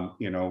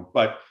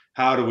 But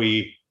how do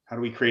we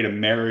create a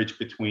marriage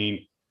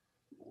between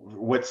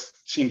what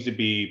seems to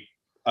be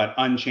an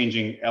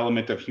unchanging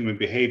element of human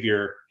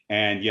behavior,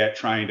 and yet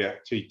trying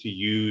to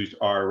use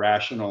our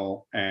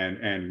rational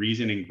and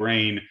reasoning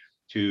brain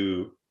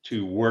to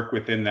work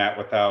within that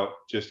without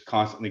just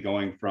constantly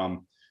going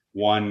from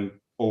one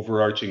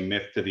overarching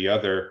myth to the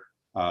other.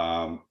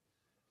 And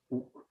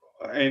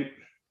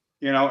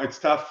it's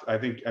tough. I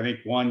think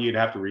one, you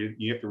have to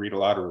read a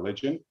lot of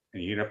religion,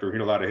 and you'd have to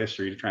read a lot of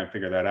history to try and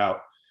figure that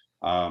out.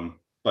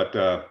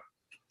 But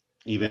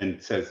even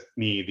says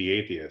me, the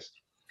atheist.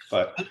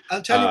 But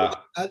I'll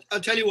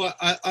tell you what.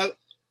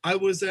 I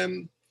was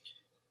I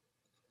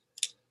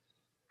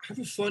have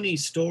a funny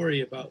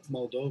story about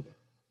Moldova.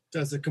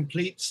 As a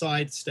complete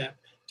sidestep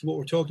to what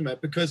we're talking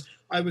about, because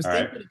I was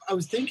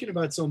thinking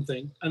about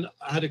something, and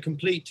I had a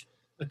complete.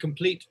 My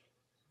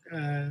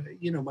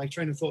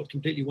train of thought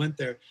completely went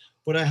there.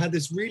 But I had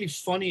this really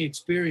funny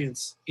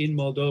experience in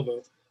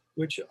Moldova,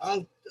 which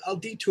I'll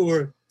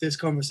detour this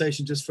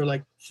conversation just for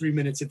like 3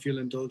 minutes, if you'll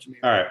indulge me.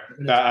 All right.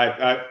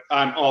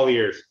 I'm all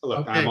ears. Look,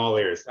 okay. I'm all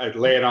ears.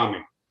 Lay it on me.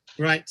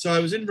 Right. So I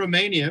was in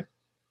Romania.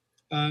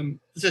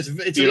 It's a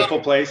beautiful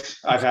place.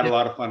 I've had a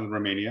lot of fun in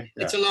Romania.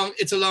 Yeah.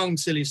 It's a long,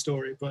 silly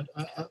story, but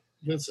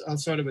I'll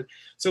start it with.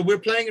 So we're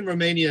playing in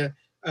Romania.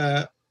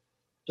 I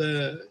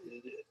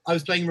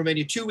was playing in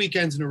Romania 2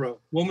 weekends in a row,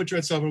 one with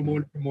Dread Sovereign, one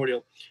with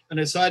Primordial, and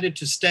I decided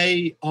to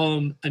stay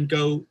on and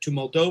go to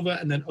Moldova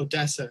and then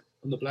Odessa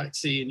on the Black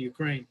Sea in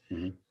Ukraine,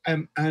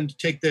 and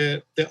take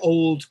the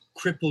old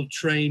crippled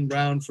train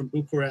round from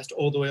Bucharest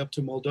all the way up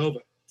to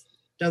Moldova.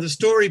 Now the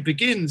story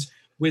begins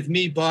with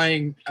me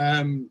buying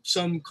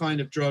some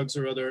kind of drugs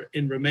or other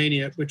in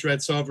Romania with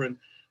Dread Sovereign,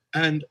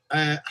 and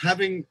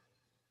having.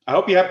 I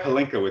hope you have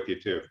Palinka with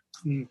you too.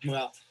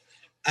 Well,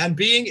 and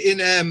being in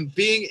oh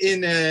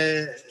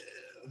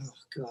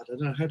God, I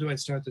don't know, how do I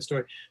start the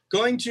story?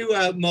 Going to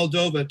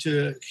Moldova,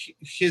 to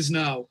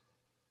Chisinau,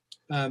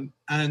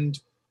 and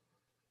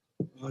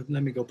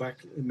let me go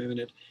back a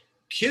minute.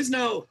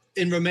 Chisinau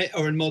in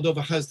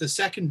Moldova has the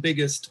second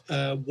biggest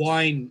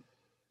wine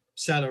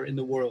cellar in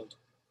the world.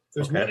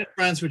 There's one in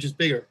France which is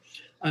bigger,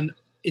 and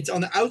it's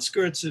on the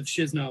outskirts of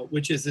Chisinau,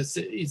 which is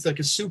it's like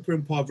a super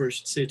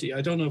impoverished city.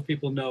 I don't know if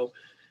people know,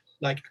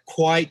 like,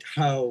 quite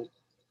how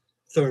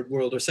third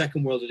world or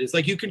second world it is.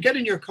 Like, you can get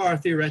in your car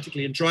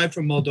theoretically and drive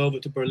from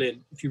Moldova to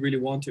Berlin if you really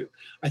want to.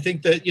 I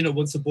think that,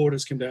 once the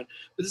borders come down,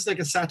 but this is like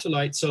a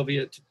satellite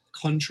Soviet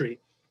country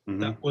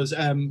that was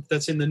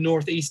that's in the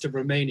northeast of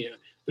Romania.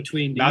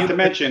 Between not to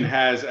mention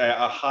has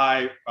a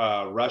high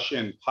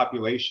Russian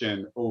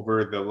population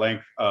over the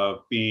length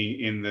of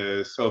being in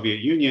the Soviet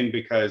Union,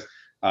 because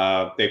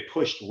they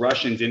pushed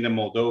Russians into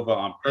Moldova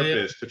on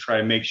purpose to try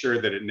and make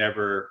sure that it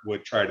never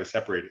would try to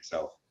separate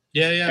itself.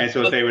 And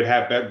so they would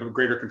have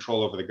greater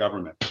control over the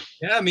government.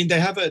 Yeah, I mean,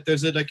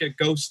 there's a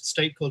ghost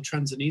state called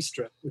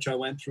Transnistria, which I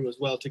went through as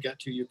well to get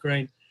to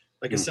Ukraine,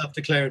 like a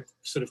self-declared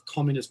sort of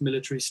communist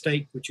military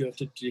state, which you have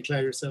to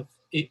declare yourself.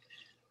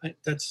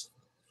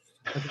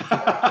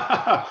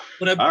 All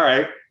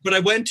right. But I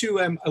went to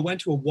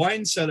a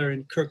wine cellar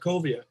in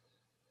Cracovia,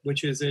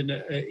 which is in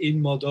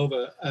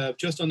Moldova,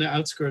 just on the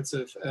outskirts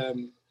of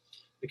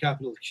the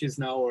capital,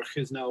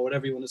 Chisinau,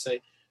 whatever you want to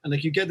say. And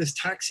like, you get this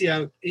taxi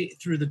out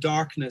through the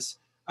darkness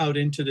out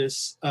into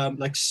this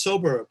like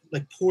suburb,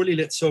 like poorly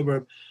lit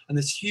suburb, and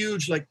this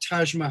huge like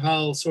Taj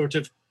Mahal sort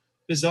of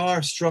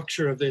bizarre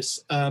structure of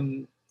this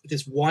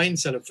this wine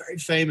cellar, very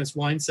famous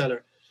wine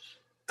cellar,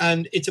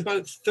 and it's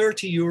about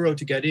 €30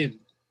 to get in.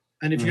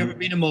 And if you've ever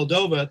been in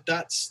Moldova,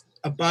 that's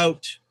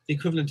about the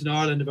equivalent in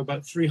Ireland of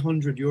about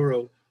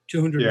 €300,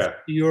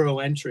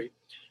 €250 entry.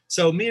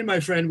 So me and my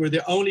friend were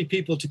the only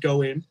people to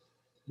go in.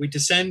 We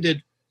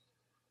descended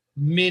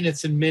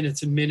minutes and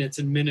minutes and minutes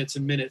and minutes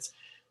and minutes.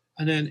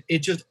 And then it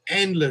just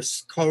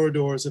endless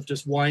corridors of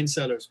just wine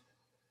cellars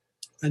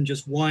and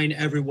just wine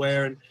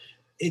everywhere. And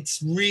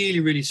it's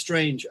really, really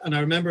strange. And I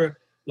remember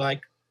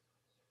like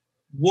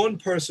one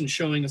person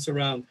showing us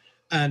around,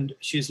 and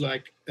she's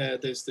like,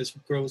 this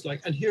girl was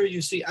like, and here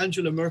you see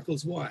Angela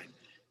Merkel's wine.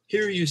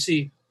 Here you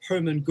see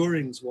Hermann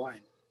Göring's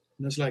wine.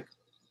 And it's like,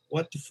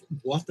 what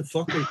the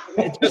fuck?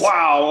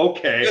 Wow,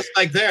 okay. Just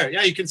like there.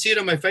 Yeah, you can see it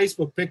on my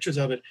Facebook, pictures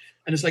of it.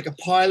 And it's like a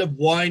pile of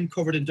wine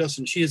covered in dust.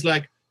 And she is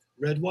like,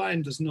 red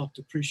wine does not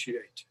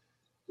depreciate.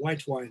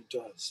 White wine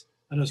does.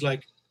 And I was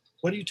like,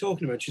 what are you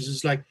talking about? She's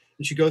just like,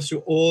 and she goes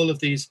through all of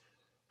these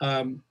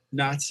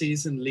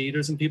Nazis and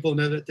leaders and people.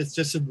 And it's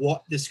just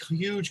this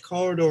huge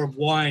corridor of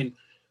wine.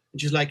 And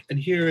she's like, and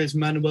here is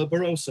Manuel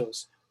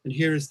Barroso's. And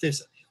here is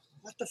this.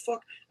 What the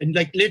fuck? And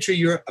like literally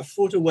you're a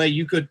foot away.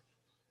 You could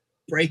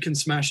break and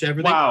smash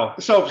everything. Wow.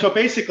 So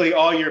basically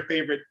all your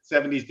favorite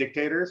 70s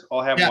dictators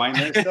all have wine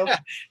there still?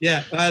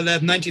 Yeah. The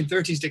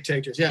 1930s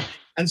dictators. Yeah.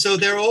 And so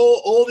they're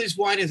all these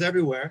wine is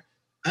everywhere.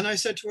 And I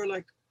said to her,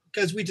 like,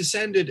 because we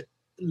descended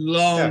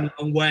long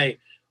way.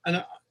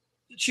 And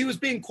she was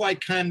being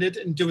quite candid,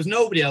 and there was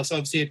nobody else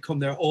obviously had come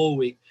there all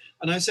week.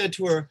 And I said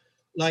to her,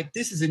 like,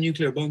 this is a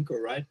nuclear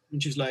bunker, right?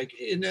 And she's like,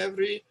 in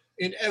every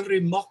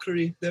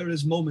mockery, there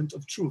is moment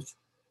of truth.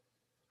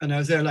 And I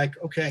was there like,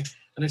 okay.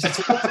 And I said,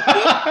 so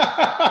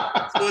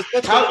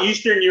how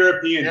Eastern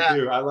European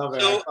too. I love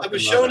it. So I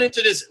was shown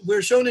into this,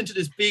 we're shown into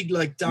this big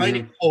like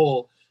dining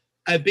hall,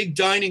 a big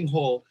dining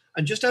hall.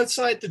 And just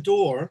outside the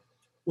door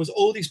was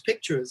all these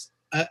pictures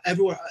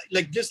everywhere,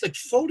 like just like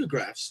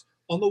photographs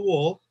on the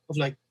wall of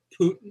like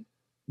Putin,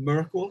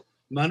 Merkel,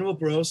 Manuel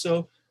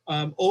Barroso,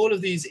 all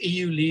of these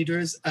EU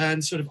leaders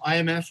and sort of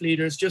IMF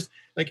leaders, just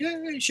like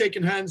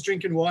shaking hands,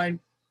 drinking wine.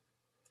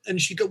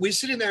 And we're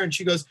sitting there and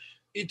she goes,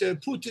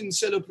 Putin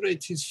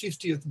celebrates his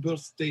 50th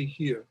birthday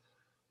here.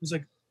 I was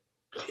like,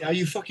 are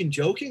you fucking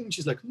joking? And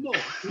she's like, no,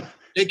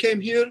 they came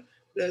here,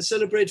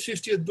 celebrate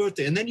 50th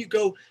birthday. And then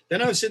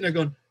I was sitting there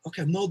going,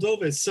 okay,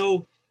 Moldova is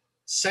so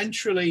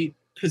centrally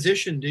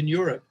positioned in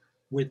Europe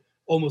with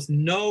almost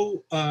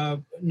no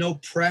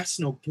press,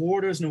 no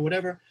borders, no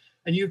whatever.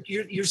 And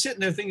you're sitting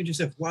there thinking to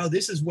yourself, wow,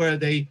 this is where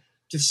they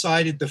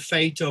decided the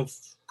fate of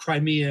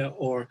Crimea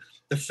or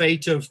the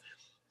fate of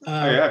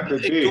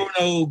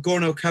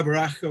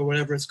Gorno-Karabakh or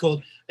whatever it's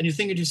called. And you're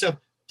thinking to yourself,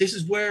 this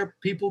is where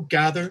people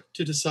gather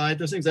to decide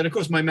those things. And of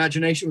course, my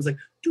imagination was like,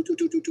 just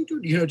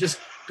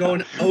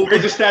going over.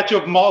 There's a statue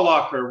of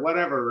Moloch or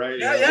whatever, right?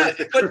 Yeah.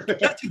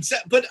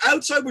 But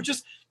outside were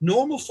just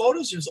normal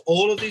photos. Just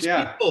all of these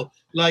people.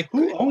 Like,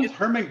 who owns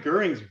Hermann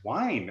Göring's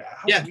wine?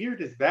 How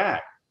weird is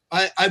that?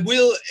 I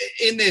will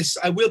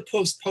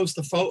post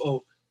the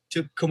photo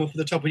to come up at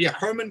the top. But yeah,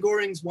 Hermann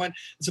Göring's wine.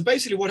 So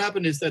basically what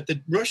happened is that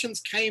the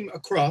Russians came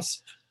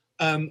across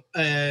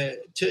across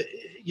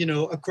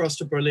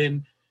to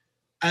Berlin,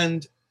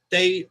 and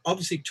they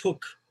obviously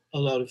took a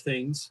lot of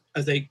things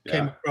as they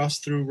came across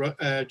through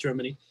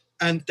Germany,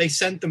 and they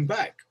sent them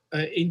back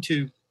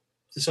into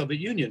the Soviet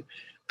Union.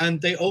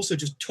 And they also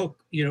just took,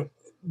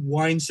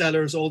 wine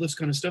cellars, all this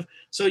kind of stuff.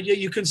 So yeah,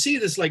 you can see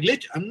this, like,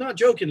 I'm not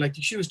joking. Like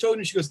she was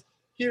talking, she goes,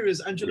 here is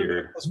Angela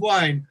Merkel's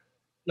wine,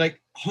 like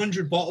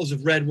 100 bottles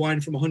of red wine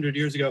from 100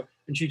 years ago.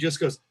 And she just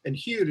goes, and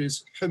here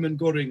is Hermann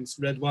Göring's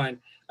red wine.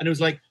 And it was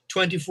like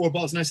 24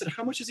 bottles. And I said,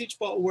 how much is each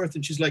bottle worth?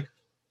 And she's like,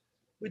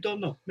 we don't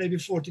know, maybe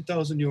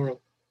 40,000 euro.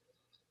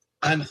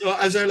 And so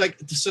I was there like,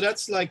 so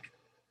that's like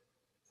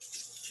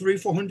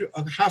 300-400,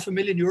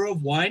 €500,000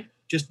 of wine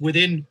just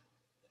within.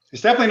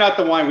 It's definitely not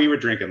the wine we were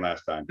drinking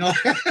last time. No,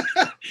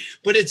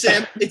 but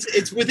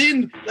it's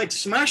within like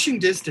smashing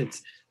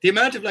distance. The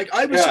amount of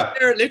I was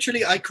there,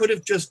 literally, I could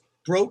have just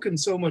broken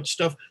so much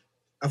stuff.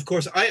 Of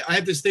course, I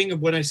have this thing of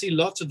when I see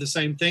lots of the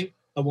same thing,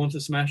 I want to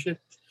smash it.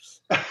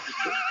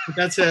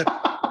 That's a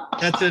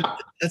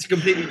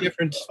completely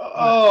different.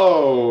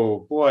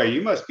 Oh boy,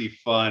 you must be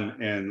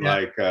fun in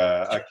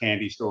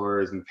candy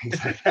stores and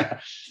things like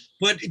that.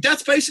 But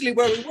that's basically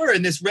where we were,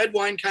 in this red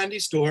wine candy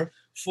store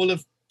full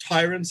of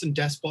tyrants and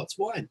despots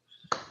wine.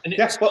 And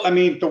well, I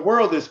mean, the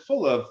world is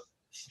full of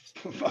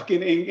fucking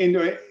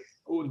the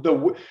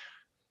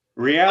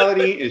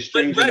reality is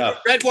strange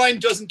enough. Red wine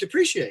doesn't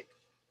depreciate.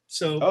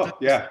 So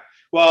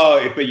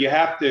but you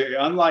have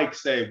to, unlike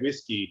say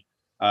whiskey,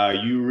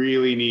 you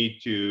really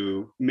need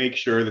to make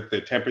sure that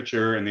the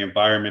temperature and the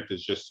environment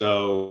is just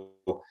so.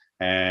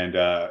 And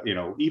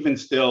even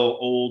still,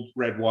 old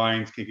red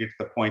wines can get to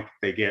the point that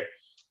they get,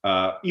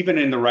 even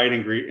in the right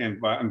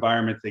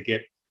environments, they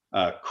get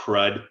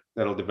crud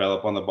that'll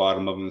develop on the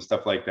bottom of them and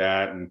stuff like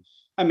that. And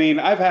I mean,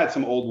 I've had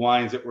some old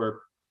wines that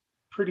were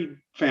pretty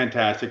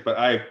fantastic, but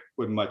I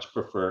would much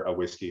prefer a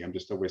whiskey. I'm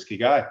just a whiskey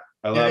guy.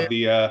 I love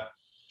the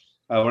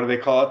what do they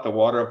call it? The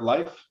water of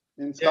life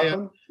in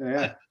Scotland.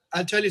 Yeah.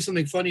 I'll tell you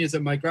something funny is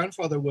that my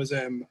grandfather was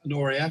an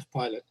RAF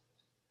pilot.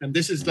 And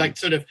this is like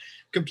sort of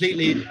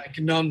completely like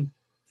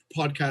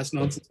non-podcast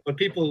nonsense. But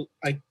people,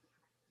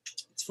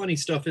 it's funny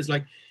stuff, is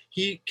like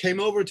he came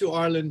over to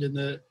Ireland in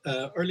the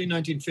early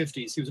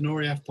 1950s. He was an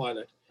RAF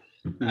pilot.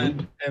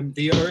 And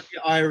the early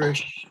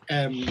Irish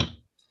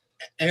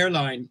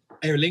airline,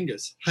 Aer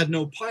Lingus, had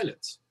no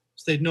pilots.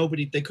 So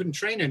they couldn't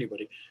train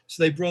anybody.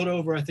 So they brought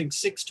over, I think,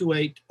 6 to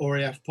 8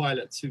 RAF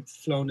pilots who'd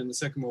flown in the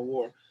Second World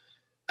War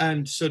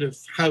and sort of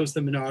housed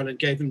them in Ireland,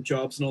 gave them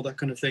jobs and all that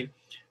kind of thing.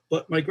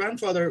 But my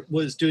grandfather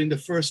was doing the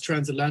first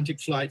transatlantic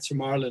flights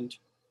from Ireland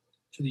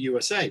to the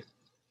USA.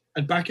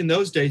 And back in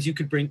those days, you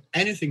could bring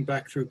anything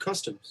back through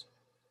customs,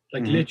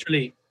 like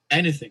literally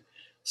anything.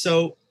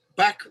 So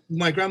back,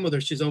 my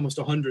grandmother, she's almost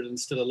 100 and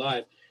still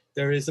alive.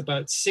 There is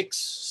about 6,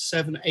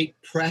 7, 8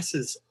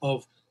 presses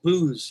of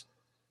booze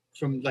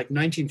from like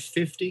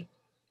 1950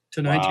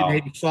 to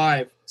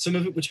 1985. Some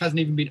of it which hasn't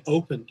even been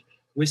opened.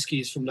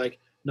 Whiskeys from like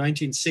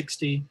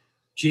 1960,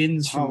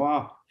 gins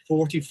from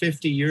 40,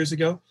 50 years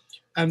ago.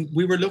 And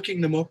we were looking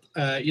them up,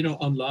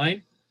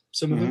 online.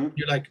 Some of them,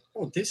 you're like,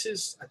 oh,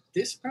 this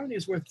apparently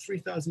is worth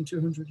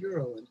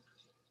 €3,200 and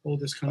all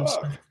this kind of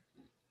stuff.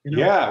 You know?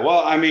 Yeah, well,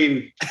 I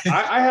mean,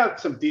 I have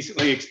some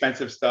decently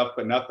expensive stuff,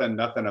 but nothing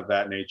of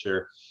that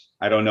nature.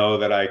 I don't know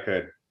that I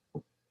could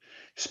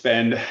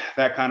spend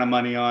that kind of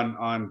money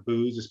on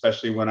booze,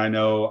 especially when I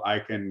know I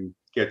can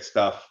get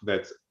stuff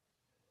that's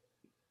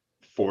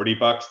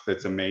 $40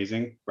 that's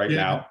amazing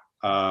now.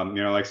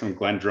 Like some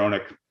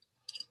Glendronach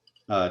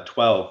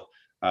 12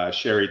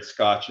 sherried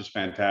Scotch is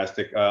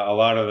fantastic. A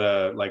lot of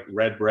the like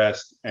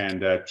Redbreast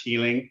and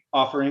Teeling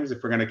offerings,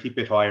 if we're going to keep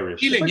it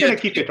Irish. We're going to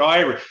keep it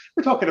Irish.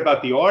 We're talking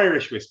about the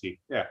Irish whiskey.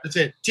 Yeah, that's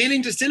it.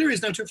 Teeling Distillery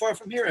is not too far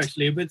from here,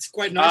 actually, but it's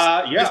quite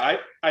nice.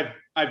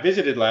 I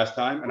visited last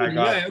time and I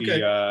got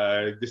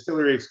the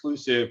distillery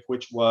exclusive,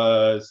 which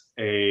was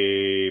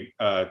a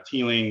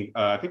Teeling.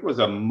 I think it was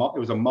a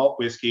malt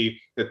whiskey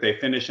that they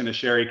finish in a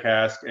sherry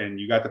cask, and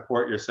you got to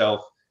pour it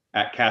yourself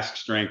at cask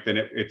strength, and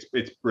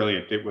it's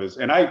brilliant. It was,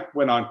 and I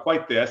went on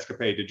quite the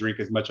escapade to drink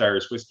as much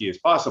Irish whiskey as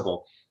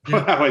possible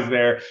when I was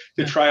there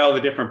to try all the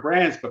different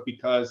brands. But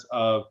because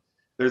of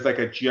there's like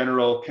a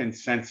general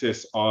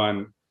consensus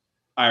on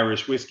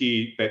Irish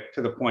whiskey that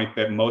to the point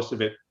that most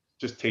of it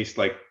just tastes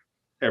like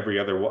every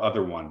other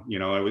one. You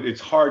know,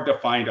 it's hard to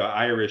find an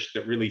Irish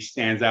that really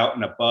stands out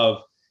and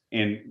above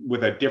and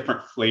with a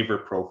different flavor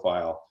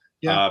profile.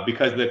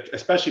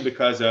 Especially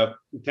because of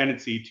the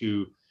tendency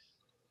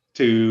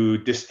to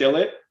distill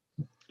it,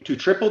 to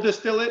triple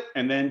distill it,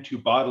 and then to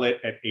bottle it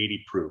at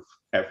 80 proof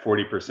at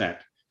 40%.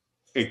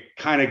 It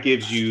kind of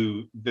gives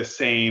you the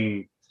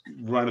same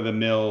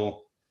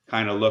run-of-the-mill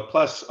kind of look.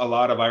 Plus, a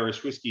lot of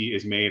Irish whiskey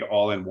is made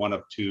all in one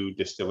of 2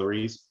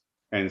 distilleries,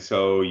 and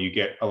so you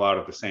get a lot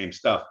of the same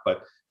stuff.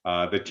 But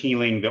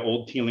the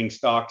old Teeling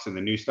stocks and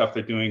the new stuff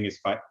they're doing is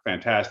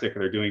fantastic.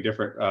 They're doing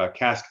different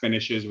cask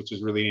finishes, which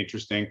is really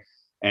interesting.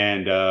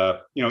 And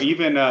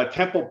even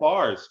Temple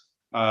Bar's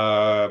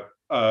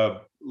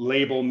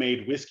label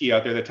made whiskey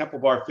out there. The Temple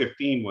Bar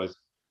 15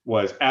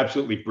 was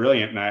absolutely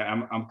brilliant, and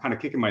I'm kind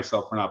of kicking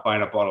myself for not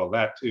buying a bottle of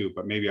that too.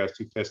 But maybe I was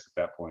too pissed at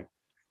that point.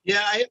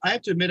 Yeah, I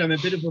have to admit I'm a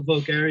bit of a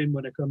vulgarian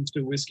when it comes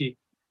to whiskey,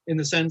 in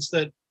the sense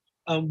that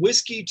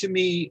whiskey to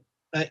me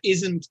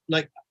isn't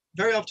like.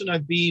 Very often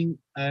I've been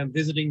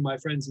visiting my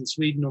friends in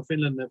Sweden or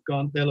Finland.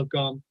 They'll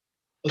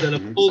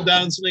have pulled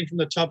down something from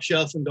the top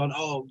shelf and gone,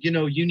 oh, you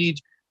need,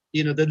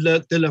 the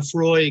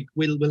Lafroig.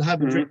 We'll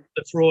have a drink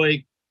of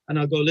Lafroig. And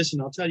I'll go, listen,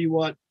 I'll tell you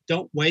what,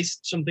 don't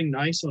waste something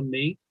nice on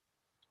me.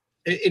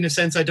 In a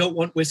sense, I don't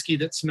want whiskey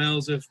that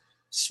smells of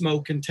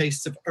smoke and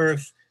tastes of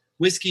earth.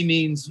 Whiskey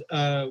means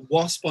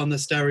wasp on the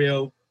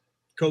stereo,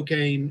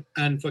 cocaine,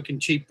 and fucking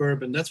cheap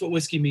bourbon. That's what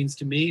whiskey means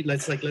to me.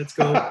 Let's go.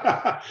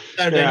 So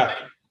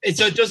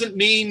it doesn't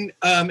mean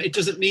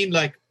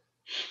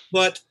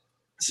but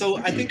so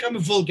I think I'm a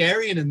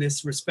vulgarian in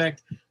this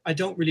respect. I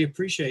don't really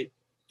appreciate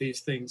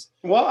these things.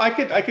 Well, I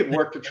could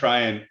work to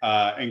try and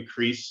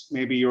increase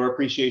maybe your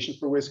appreciation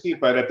for whiskey,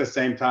 but at the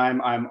same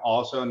time, I'm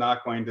also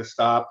not going to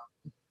stop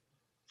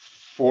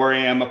 4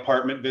 a.m.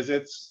 apartment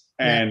visits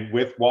and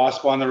with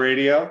Wasp on the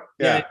radio.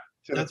 To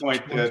the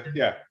point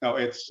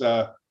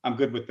that I'm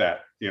good with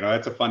that.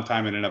 It's a fun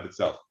time in and of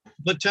itself.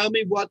 But tell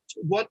me, what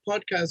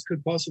podcast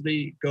could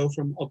possibly go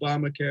from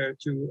Obamacare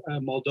to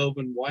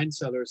Moldovan wine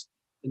cellars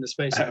in the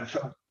space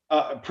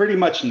of pretty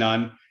much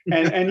none.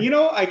 And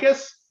I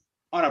guess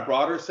on a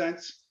broader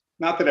sense,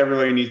 not that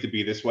everybody needs to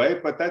be this way,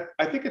 but that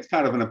I think it's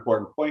kind of an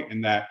important point in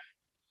that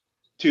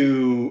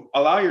to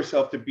allow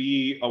yourself to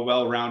be a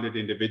well-rounded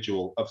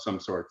individual of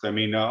some sorts. I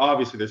mean,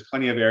 obviously there's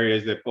plenty of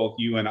areas that both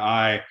you and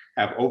I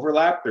have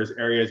overlap. There's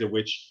areas in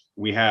which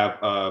we have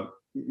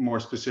more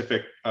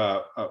specific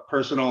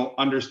personal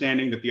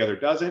understanding that the other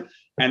doesn't.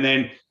 And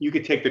then you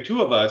could take the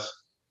two of us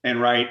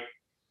and write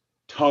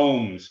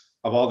tomes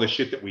of all the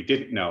shit that we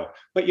didn't know.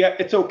 But yet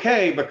it's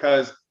okay,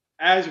 because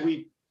as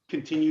we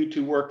continue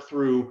to work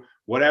through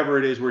whatever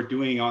it is we're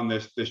doing on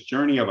this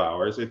journey of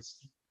ours,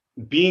 it's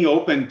being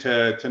open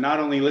to not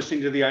only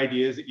listening to the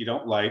ideas that you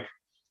don't like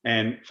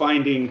and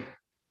finding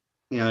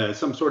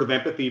some sort of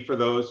empathy for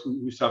those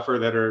who suffer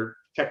that are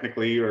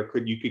technically or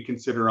you could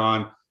consider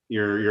on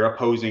your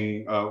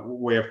opposing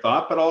way of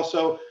thought, but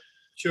also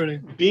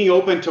being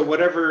open to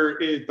whatever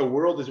the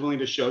world is willing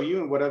to show you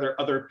and what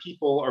other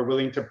people are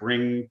willing to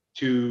bring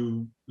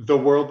to the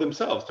world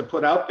themselves, to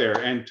put out there,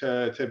 and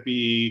to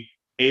be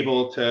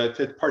able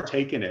to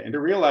partake in it and to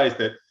realize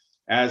that,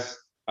 as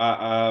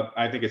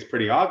I think it's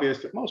pretty obvious,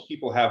 that most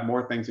people have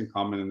more things in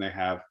common than they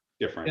have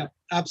different. Yeah,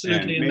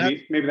 absolutely.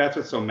 And maybe that's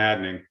what's so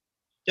maddening.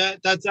 Yeah,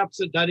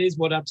 that is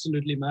what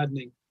absolutely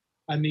maddening.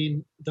 I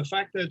mean, the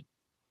fact that,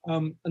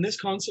 and this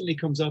constantly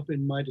comes up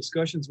in my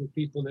discussions with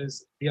people,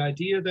 is the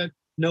idea that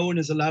no one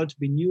is allowed to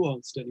be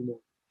nuanced anymore.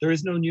 There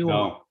is no nuance.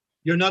 No.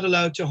 You're not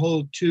allowed to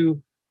hold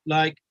to,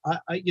 like,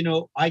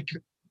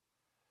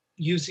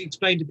 you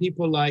explain to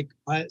people, like,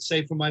 I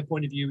say, from my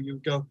point of view, you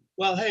go,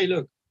 well, hey,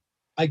 look,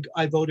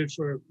 I voted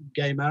for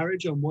gay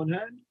marriage on one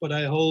hand, but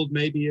I hold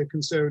maybe a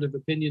conservative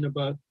opinion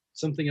about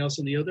something else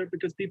on the other,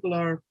 because people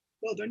are,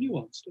 well, they're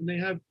nuanced,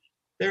 and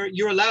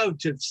you're allowed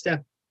to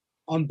step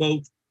on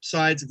both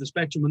sides of the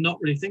spectrum and not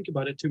really think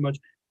about it too much.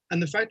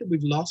 And the fact that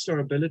we've lost our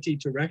ability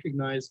to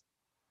recognize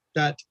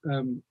that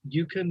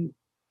you can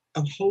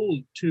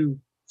hold two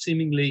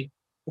seemingly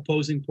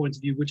opposing points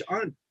of view, which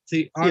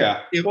they aren't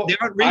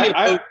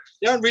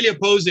really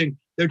opposing.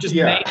 They're just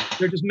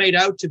made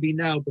out to be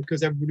now,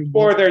 because everybody.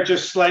 Or they're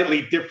just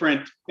slightly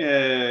different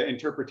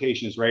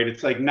interpretations, right?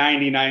 It's like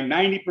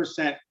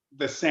 90%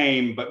 the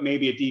same, but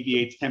maybe it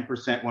deviates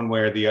 10% one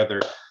way or the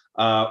other.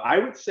 I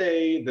would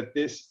say that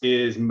this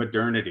is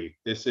modernity.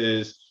 This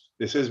is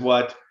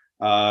what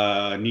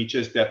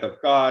Nietzsche's Death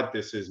of God.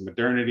 This is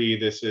modernity.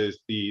 This is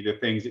the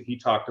things that he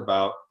talked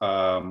about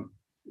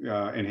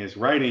in his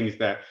writings.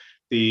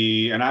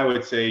 And I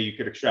would say you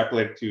could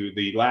extrapolate it to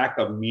the lack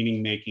of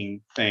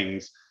meaning-making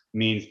things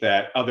means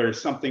that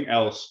something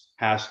else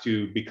has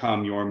to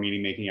become your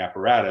meaning-making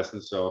apparatus.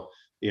 And so,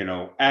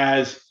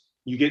 as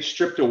you get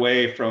stripped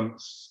away from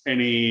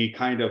any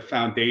kind of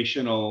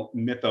foundational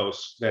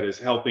mythos that is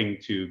helping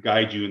to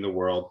guide you in the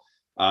world,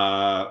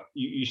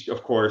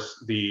 of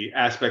course, the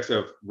aspects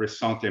of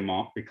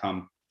ressentiment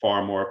become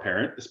far more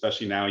apparent,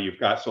 especially now you've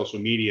got social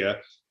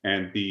media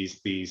and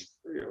these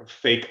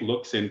fake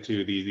looks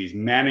into these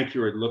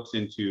manicured looks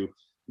into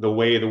the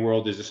way the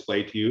world is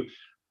displayed to you.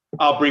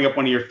 I'll bring up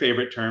one of your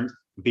favorite terms,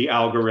 the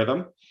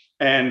algorithm.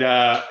 And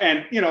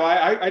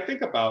I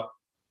think about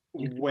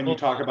when you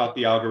talk about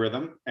the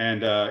algorithm,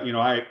 and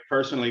I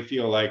personally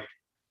feel like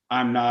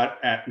I'm not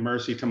at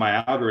mercy to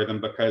my algorithm,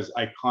 because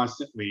I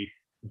constantly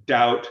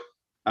doubt,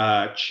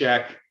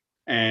 check,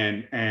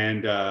 and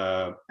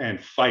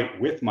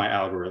fight with my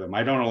algorithm.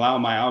 I don't allow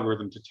my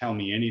algorithm to tell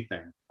me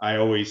anything. I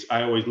always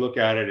look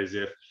at it as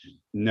if,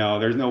 no,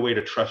 there's no way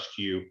to trust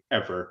you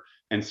ever.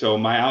 And so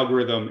my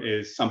algorithm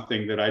is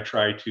something that I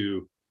try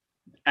to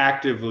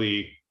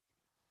actively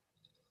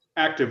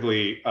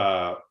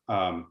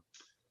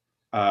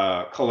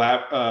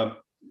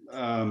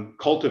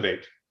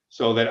cultivate,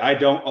 so that I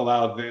don't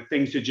allow the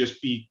things to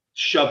just be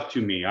shoved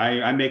to me.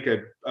 I make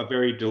a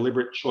very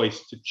deliberate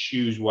choice to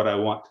choose what I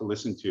want to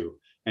listen to,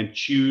 and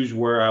choose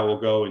where I will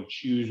go, and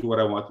choose what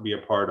I want to be a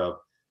part of,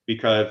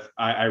 because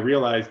I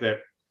realize that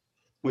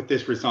with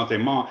this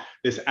ressentiment,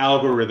 this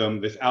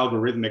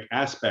algorithmic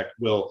aspect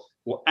will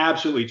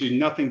absolutely do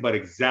nothing but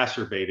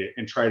exacerbate it,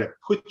 and try to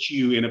put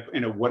you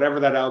in a whatever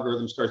that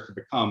algorithm starts to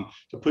become,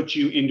 to put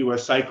you into a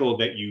cycle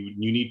that you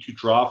need to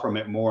draw from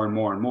it more and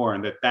more and more,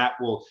 and that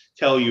will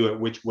tell you at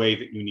which way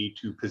that you need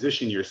to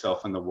position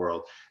yourself in the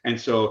world.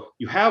 And so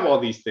you have all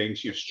these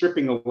things,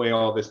 stripping away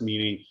all this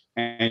meaning,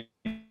 and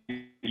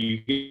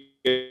you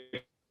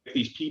get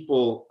these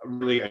people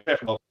really,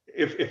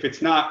 if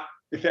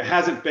it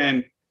hasn't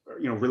been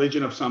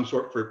religion of some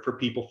sort for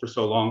people for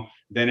so long,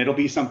 then it'll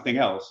be something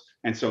else.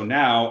 And so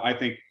now I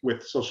think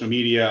with social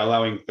media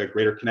allowing the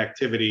greater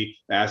connectivity,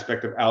 the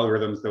aspect of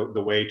algorithms,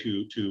 the way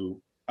to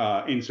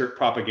insert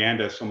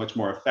propaganda so much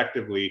more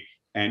effectively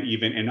and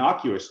even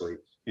innocuously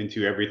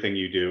into everything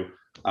you do,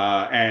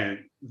 and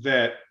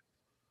that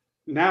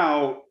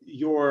now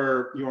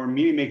your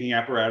meaning-making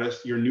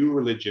apparatus, your new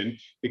religion,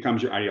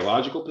 becomes your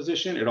ideological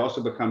position. It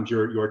also becomes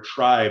your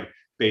tribe,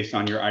 based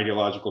on your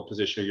ideological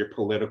position, your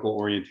political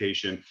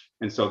orientation.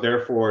 And so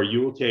therefore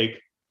you will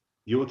take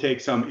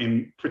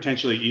some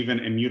potentially even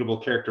immutable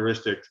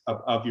characteristics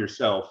of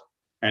yourself,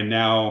 and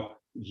now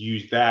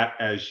use that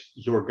as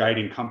your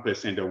guiding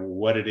compass into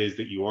what it is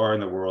that you are in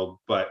the world,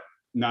 but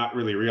not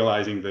really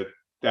realizing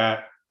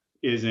that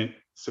isn't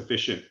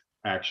sufficient,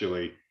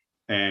 actually.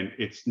 And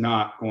it's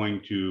not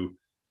going to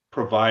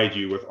provide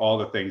you with all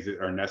the things that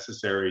are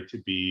necessary to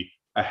be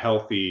a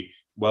healthy,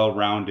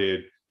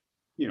 well-rounded,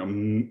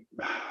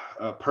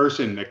 a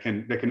person that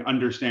can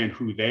understand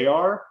who they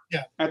are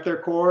at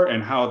their core,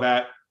 and how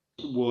that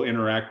will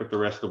interact with the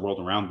rest of the world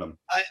around them.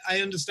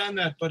 I understand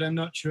that, but I'm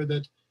not sure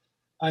that,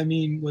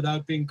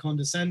 without being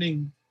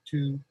condescending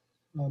to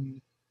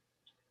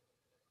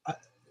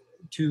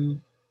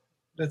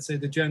let's say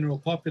the general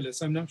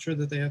populace, I'm not sure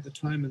that they have the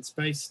time and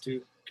space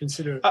to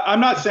consider. I'm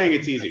not saying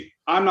it's easy.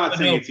 I'm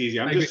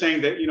just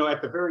saying that,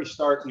 at the very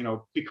start,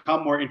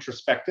 become more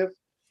introspective,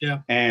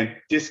 and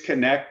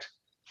disconnect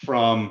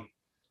from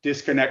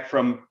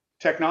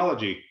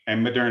technology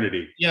and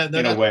modernity.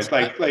 In a way,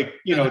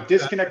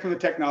 disconnect from the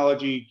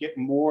technology, get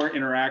more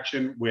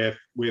interaction with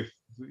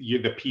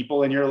the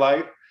people in your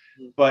life,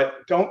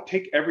 but don't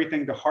take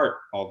everything to heart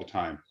all the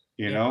time.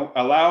 You know,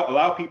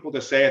 allow people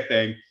to say a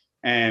thing,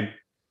 and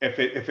if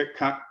it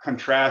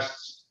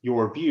contrasts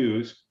your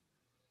views,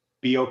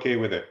 be okay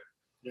with it.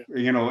 Yeah.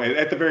 You know,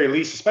 at the very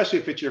least, especially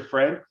if it's your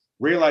friend,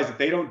 realize that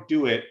they don't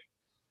do it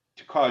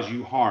to cause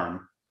you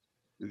harm.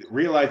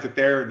 Realize that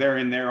they're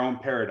in their own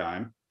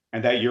paradigm,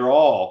 and that you're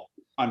all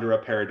under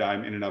a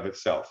paradigm in and of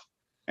itself.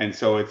 And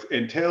so it's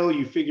until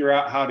you figure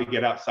out how to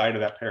get outside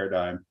of that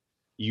paradigm,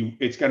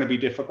 it's going to be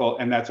difficult,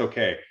 and that's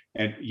okay.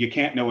 And you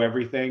can't know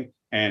everything,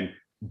 and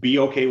be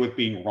okay with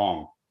being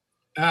wrong.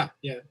 Yeah.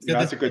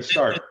 That's a good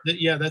start.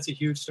 Yeah, that's a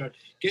huge start.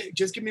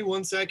 Just give me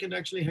 1 second,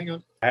 actually. Hang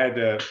on. I had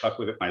to fuck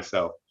with it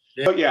myself.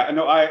 Yeah. But yeah,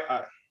 no,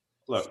 I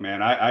look,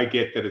 man, I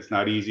get that it's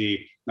not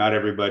easy. Not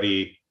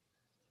everybody's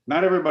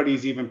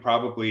even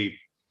probably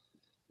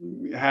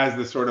has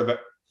the sort of a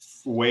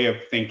way of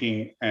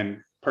thinking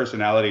and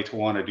personality to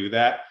want to do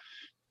that.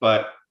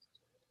 But,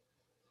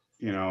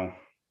 you know,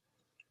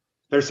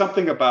 there's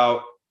something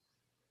about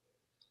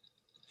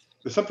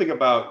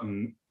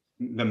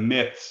the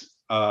myths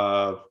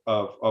of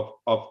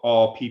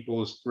all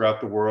peoples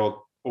throughout the world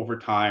over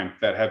time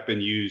that have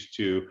been used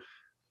to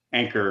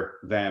anchor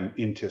them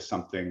into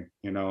something.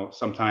 You know,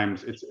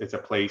 sometimes it's a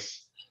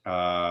place,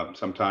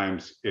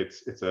 sometimes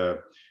it's a,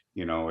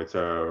 you know, it's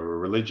a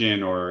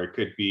religion, or it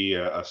could be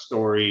a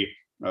story,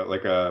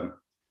 like a,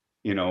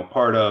 you know,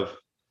 part of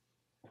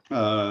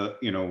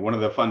you know, one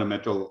of the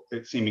fundamental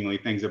seemingly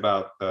things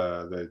about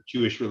the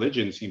Jewish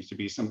religion seems to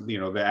be some, you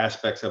know, the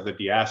aspects of the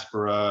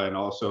diaspora, and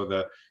also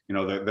the, you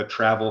know, the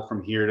travel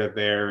from here to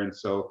there. And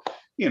so,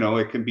 you know,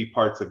 it can be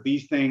parts of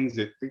these things.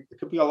 It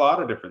could be a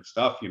lot of different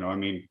stuff. You know, I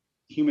mean,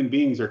 human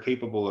beings are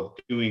capable of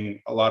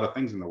doing a lot of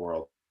things in the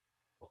world.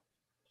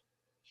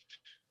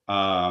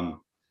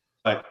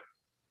 But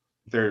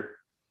they're,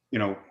 you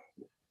know,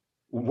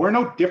 we're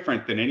no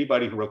different than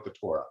anybody who wrote the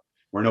Torah.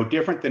 We're no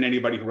different than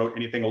anybody who wrote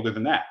anything older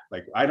than that.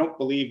 Like, I don't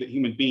believe that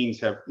human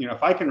beings have, you know,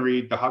 if I can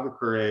read the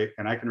Hagakure,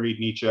 and I can read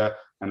Nietzsche,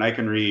 and I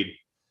can read,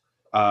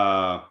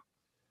 or,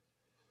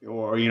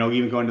 you know,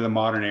 even go into the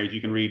modern age,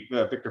 you can read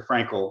Viktor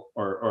Frankl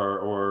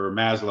or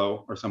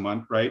Maslow or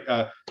someone, right?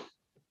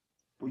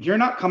 You're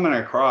not coming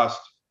across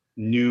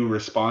new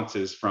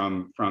responses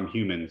from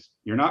humans.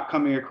 You're not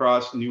coming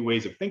across new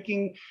ways of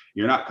thinking.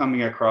 You're not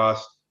coming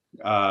across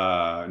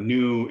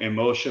new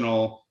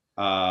emotional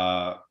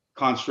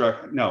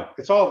construct. No,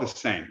 it's all the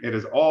same. It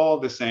is all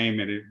the same.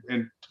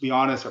 And to be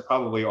honest, it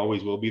probably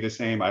always will be the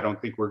same. I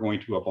don't think we're going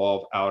to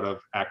evolve out of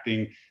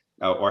acting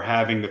or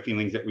having the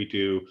feelings that we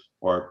do,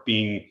 or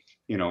being,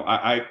 you know,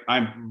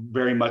 I'm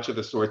very much of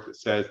the sort that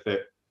says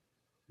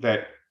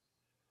that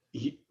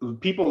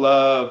people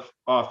love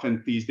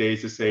often these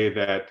days to say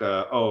that,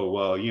 oh,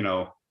 well, you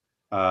know,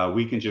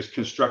 we can just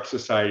construct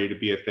society to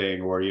be a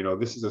thing, or, you know,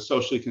 this is a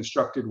socially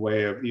constructed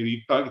way of, you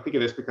think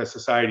of this because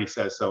society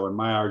says so. And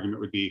my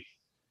argument would be,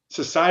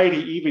 society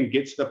even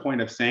gets to the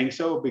point of saying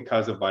so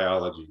because of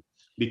biology,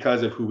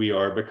 because of who we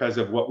are, because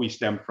of what we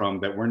stem from,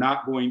 that we're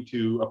not going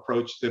to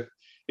approach the,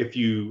 if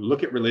you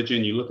look at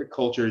religion, you look at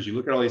cultures, you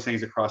look at all these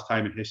things across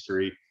time and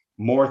history,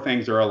 more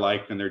things are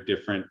alike than they're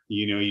different.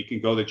 You know, you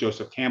can go the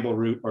Joseph Campbell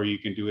route, or you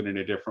can do it in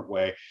a different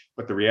way.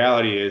 But the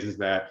reality is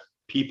that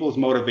people's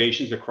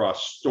motivations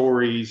across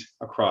stories,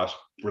 across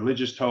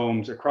religious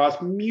tomes,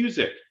 across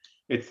music,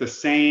 it's the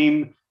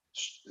same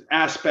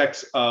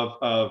aspects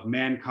of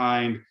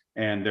mankind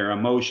and their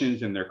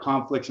emotions and their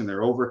conflicts and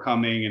their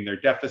overcoming and their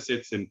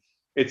deficits. And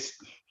it's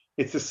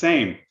the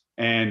same.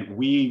 And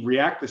we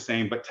react the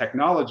same, but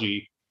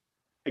technology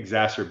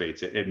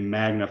exacerbates it. It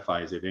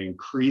magnifies it. It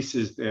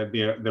increases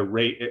the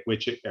rate at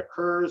which it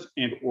occurs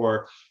and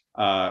or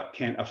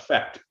can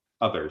affect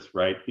others,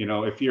 right? You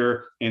know, if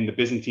you're in the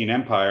Byzantine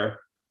Empire,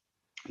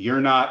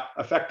 you're not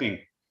affecting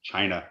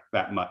China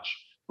that much,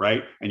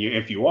 right? And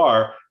if you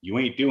are, you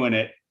ain't doing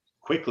it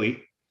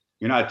quickly.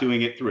 You're not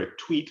doing it through a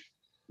tweet.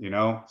 You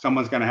know,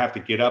 someone's going to have to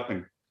get up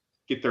and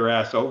get their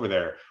ass over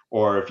there.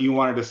 Or if you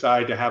want to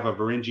decide to have a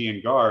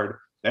Varangian guard,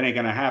 that ain't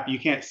going to happen. You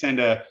can't send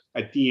a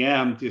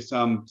DM to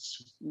some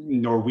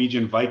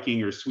Norwegian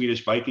Viking or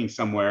Swedish Viking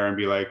somewhere and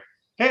be like,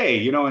 hey,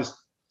 you know,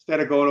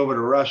 instead of going over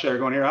to Russia or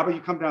going here, how about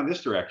you come down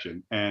this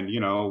direction? And, you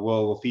know,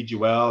 we'll feed you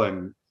well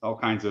and all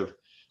kinds of,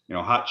 you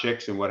know, hot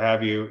chicks and what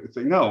have you. It's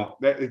like, no,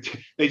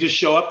 they just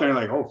show up there and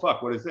like, oh,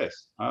 fuck, what is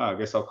this? I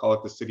guess I'll call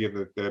it the city of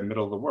the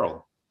middle of the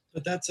world.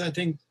 But I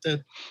think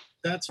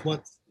that's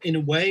what, in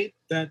a way,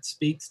 that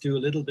speaks to a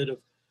little bit of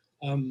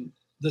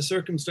the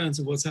circumstance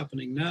of what's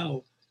happening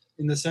now,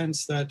 in the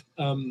sense that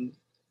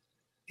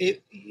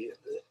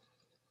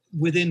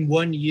within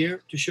 1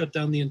 year to shut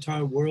down the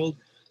entire world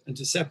and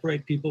to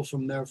separate people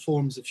from their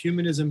forms of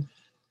humanism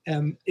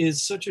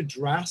is such a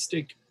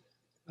drastic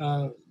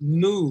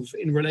move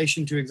in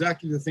relation to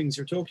exactly the things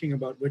you're talking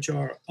about, which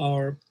are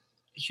our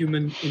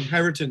human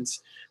inheritance.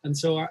 And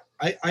so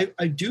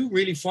I do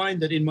really find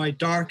that in my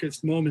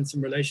darkest moments in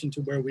relation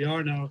to where we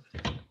are now,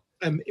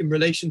 in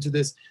relation to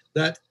this,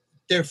 that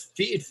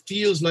it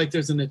feels like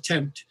there's an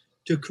attempt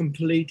to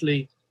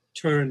completely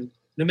turn.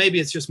 Now, maybe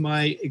it's just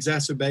my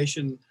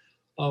exacerbation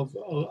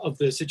of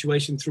the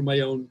situation through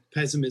my own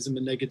pessimism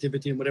and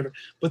negativity and whatever.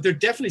 But there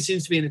definitely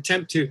seems to be an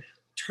attempt to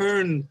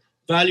turn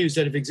values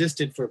that have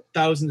existed for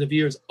thousands of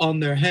years on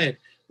their head,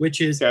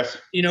 which is,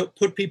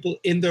 put people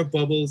in their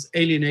bubbles,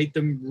 alienate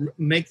them,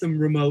 make them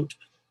remote,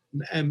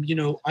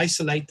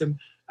 isolate them.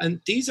 And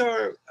these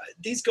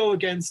go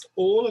against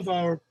all of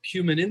our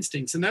human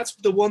instincts. And that's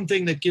the one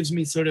thing that gives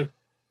me sort of,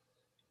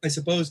 I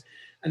suppose,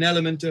 an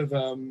element of,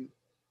 I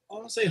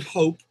won't say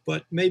hope,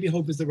 but maybe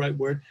hope is the right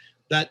word,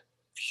 that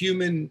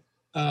human,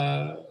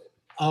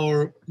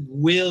 our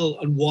will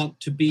and want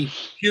to be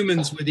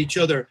humans with each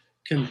other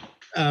can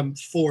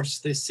force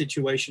this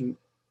situation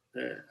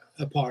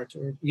apart,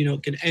 or,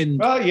 can end.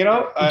 Well,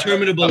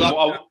 interminable.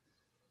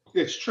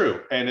 It's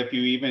true. And if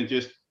you even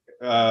just,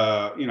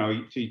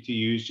 to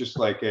use just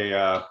like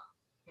a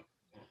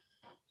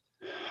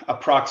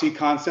proxy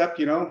concept,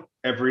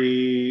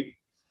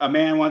 a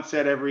man once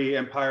said, every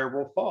empire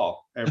will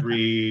fall,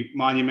 every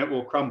monument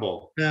will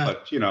crumble. Yeah.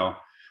 But,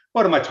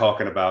 what am I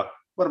talking about?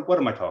 What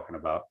am I talking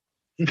about?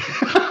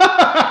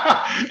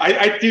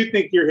 I do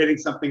think you're hitting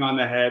something on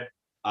the head.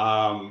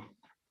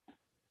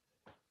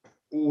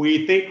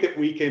 We think that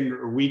we can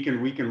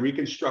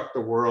reconstruct the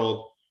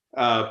world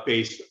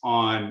based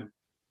on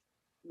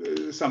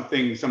some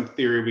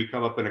theory we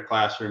come up in a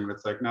classroom, and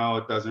it's like, no,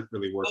 it doesn't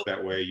really work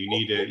that way. You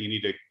need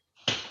to,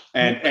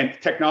 and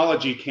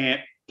technology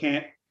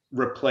can't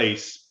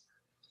replace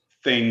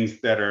things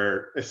that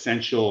are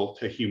essential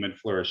to human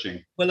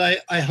flourishing. Well,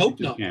 I hope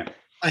not.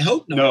 I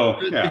hope not. No,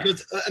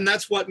 because and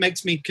that's what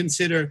makes me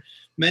consider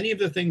many of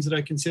the things that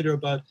I consider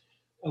about,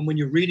 when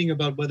you're reading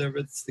about whether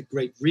it's the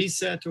Great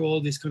Reset or all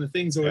these kind of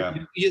things, or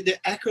the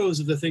echoes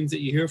of the things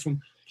that you hear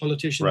from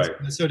politicians,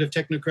 and sort of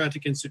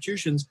technocratic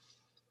institutions,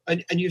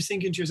 and you're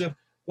thinking to yourself,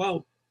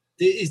 wow,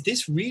 is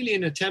this really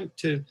an attempt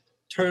to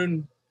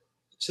turn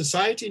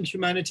society and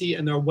humanity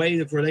and their way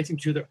of relating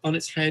to each other on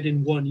its head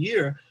in 1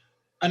 year?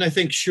 And I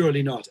think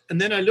surely not. And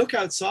then I look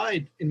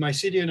outside in my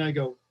city and I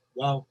go,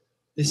 wow,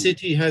 the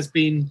city has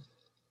been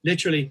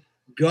literally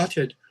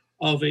gutted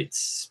of its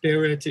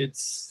spirit,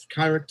 its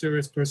character,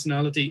 its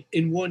personality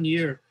in 1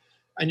 year.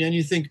 And then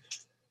you think,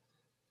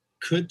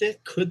 could they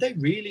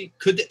really?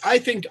 I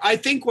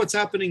think what's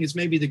happening is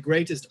maybe the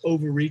greatest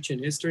overreach in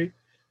history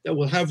that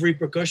will have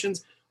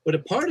repercussions. But a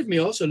part of me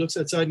also looks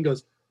outside and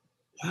goes,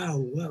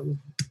 wow,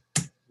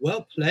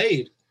 well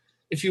played.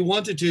 If you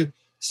wanted to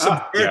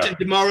subvert and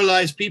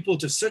demoralize people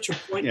to such a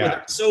point where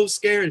they're so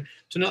scared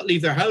to not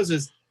leave their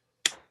houses.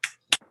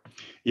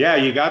 Yeah,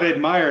 you got to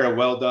admire a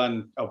well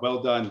done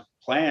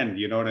plan.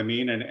 You know what I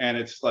mean? And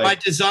it's like, by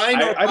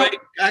design or by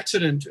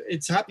accident,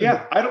 it's happening.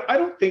 Yeah, I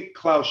don't think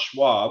Klaus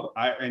Schwab.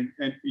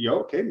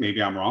 Okay,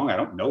 maybe I'm wrong. I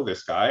don't know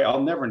this guy.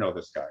 I'll never know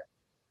this guy.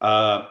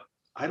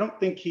 I don't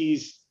think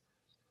he's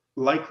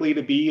likely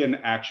to be an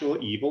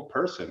actual evil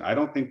person. I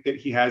don't think that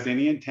he has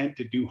any intent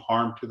to do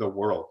harm to the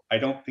world. I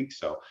don't think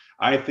so.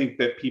 I think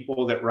that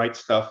people that write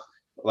stuff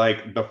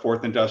like the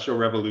Fourth Industrial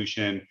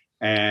Revolution,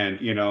 and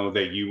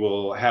that you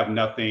will have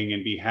nothing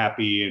and be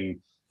happy, and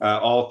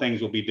all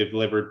things will be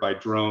delivered by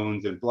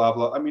drones and blah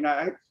blah. I mean,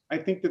 I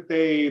think that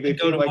they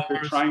feel like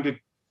they're trying to,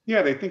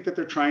 they think that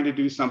they're trying to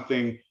do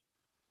something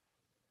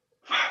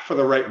for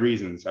the right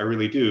reasons. I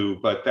really do.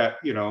 But that,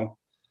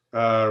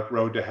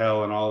 Road to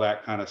Hell and all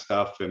that kind of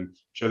stuff, and I'm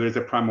sure there's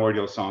a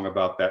Primordial song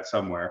about that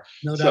somewhere.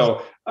 No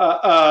doubt.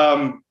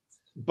 So,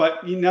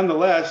 but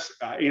nonetheless,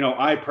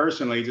 I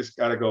personally just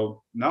got to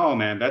go, no,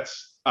 man,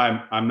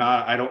 I'm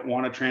not, I don't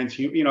want to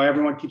transhuman.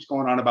 Everyone keeps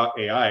going on about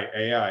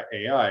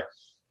AI,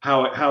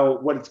 how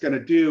what it's going to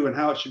do and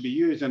how it should be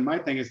used. And my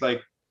thing is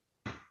like,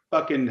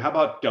 fucking, how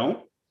about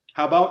don't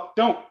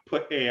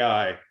put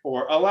AI,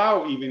 or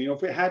allow, even,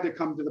 if it had to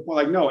come to the point,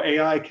 like, no,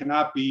 AI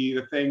cannot be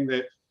the thing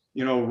that,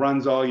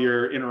 runs all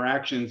your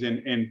interactions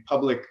in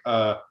public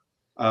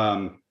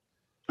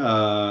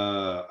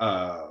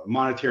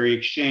monetary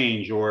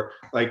exchange, or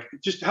like,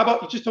 just how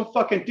about you just don't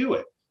fucking do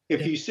it?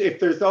 If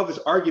there's all this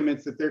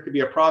arguments that there could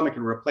be a problem, it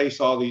can replace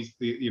all these,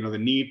 the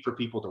need for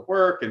people to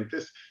work and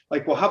this,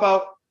 like, well, how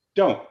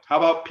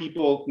about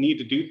people need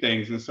to do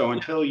things? And so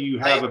until you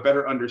have a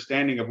better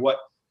understanding of what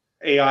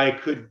AI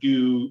could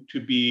do to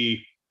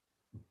be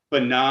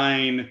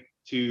benign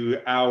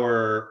to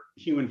our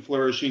human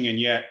flourishing, and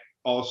yet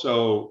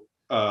also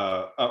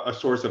a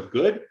source of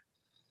good,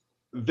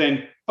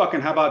 then fucking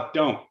how about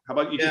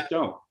you just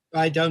don't?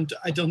 I don't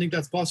think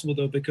that's possible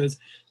though, because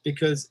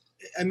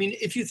I mean,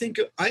 if you think,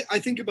 I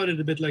think about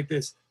it a bit like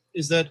this,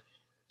 is that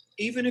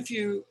even if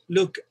you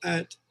look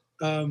at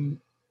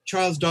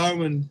Charles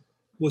Darwin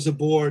was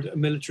aboard a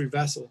military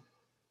vessel,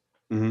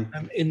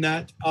 in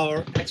that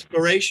our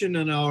exploration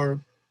and our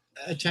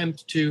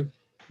attempt to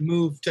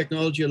move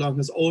technology along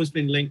has always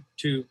been linked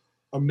to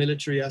our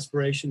military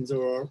aspirations,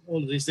 or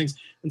all of these things.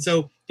 And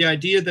so the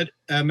idea that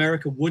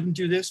America wouldn't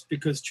do this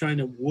because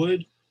China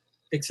would,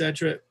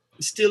 etc.,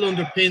 still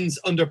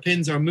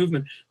underpins our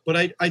movement. But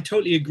I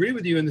totally agree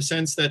with you in the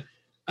sense that,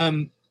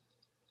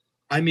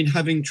 I mean,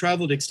 having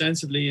traveled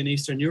extensively in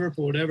Eastern Europe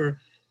or whatever,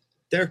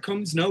 there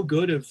comes no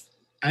good of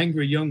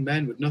angry young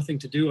men with nothing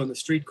to do on the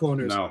street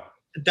corners,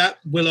 that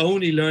will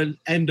only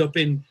end up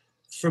in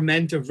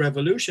ferment of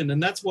revolution.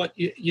 And that's what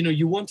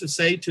you want to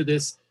say to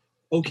this.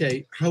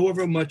 Okay,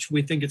 however much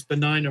we think it's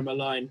benign or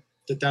malign,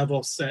 the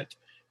Davos set,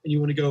 and you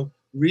want to go,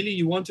 really,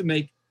 you want to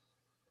make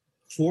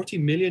 40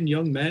 million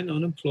young men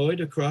unemployed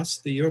across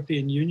the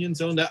European Union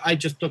zone? That I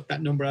just plucked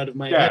that number out of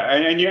my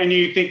head. Yeah, and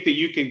you think that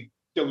you can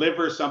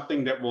deliver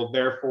something that will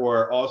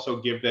therefore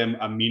also give them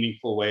a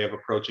meaningful way of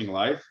approaching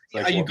life?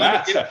 It's like,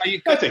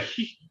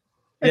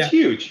 that's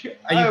huge.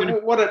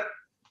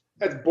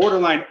 That's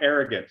borderline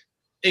arrogant.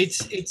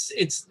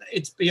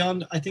 It's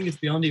beyond. I think it's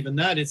beyond even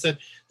that. It's that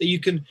you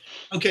can.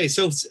 Okay,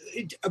 so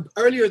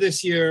earlier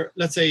this year,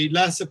 let's say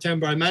last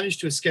September, I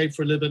managed to escape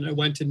for a little bit. And I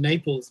went to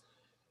Naples,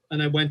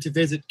 and I went to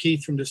visit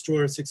Keith from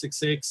Destroyer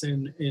 666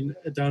 in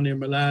down near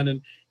Milan,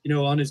 and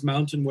on his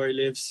mountain where he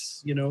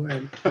lives.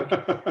 And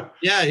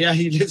yeah,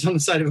 he lives on the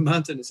side of a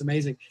mountain. It's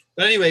amazing.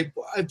 But anyway,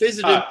 I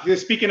visited.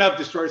 Speaking of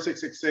Destroyer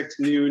 666,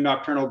 new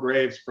Nocturnal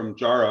Graves from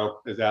Jaro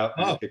is out.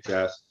 And kicks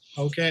ass.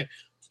 Okay,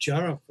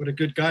 Jaro, what a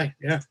good guy.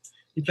 Yeah.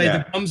 He played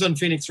the drums on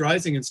Phoenix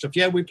Rising and stuff.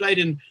 Yeah, we played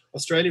in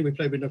Australia. We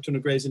played with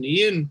Nocturnal Graves and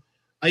Ian.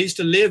 I used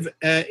to live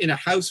in a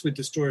house with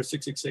Destroyer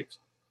 666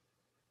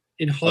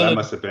 in Holland. That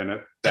must have been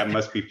it. That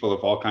must be full of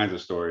all kinds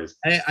of stories.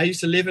 I used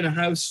to live in a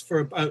house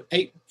for about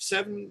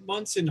 7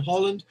 months in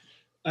Holland.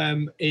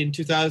 In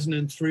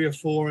 2003 or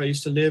 4, I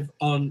used to live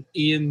on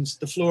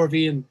the floor of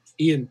Ian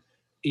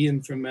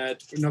from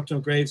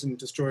Nocturnal Graves and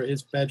Destroyer,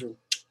 his bedroom.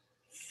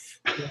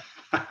 Yeah.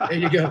 There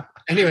you go.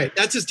 Anyway,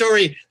 that's a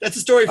story. That's a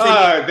story for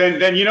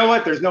then you know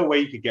what? There's no way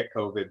you could get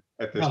COVID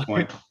at this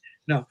point.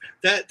 No,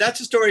 that's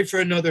a story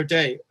for another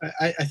day,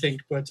 I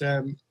think. But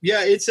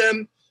it's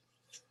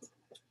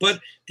but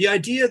the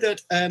idea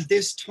that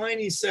this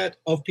tiny set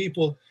of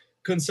people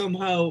can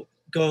somehow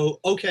go,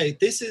 okay,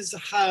 this is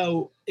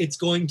how it's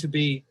going to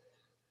be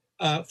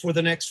for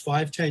the next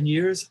 5-10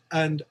 years,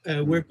 and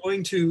we're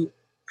going to.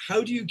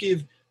 How do you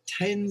give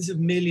tens of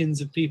millions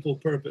of people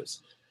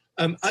purpose?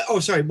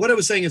 What I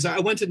was saying is I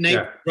went to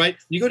Naples, right?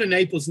 You go to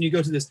Naples and you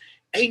go to this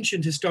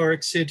ancient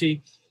historic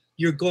city.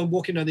 You're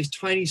walking down these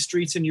tiny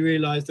streets and you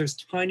realize there's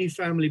tiny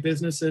family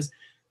businesses.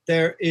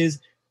 There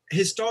is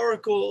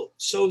historical,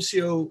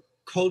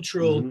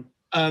 socio-cultural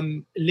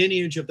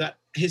lineage of that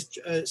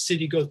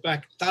city goes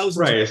back thousands.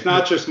 Right. It's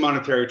not just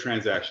monetary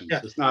transactions.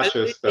 Yeah. It's not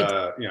just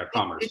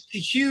commerce. It's a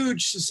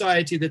huge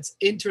society that's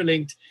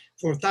interlinked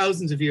for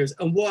thousands of years.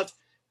 And what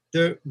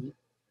the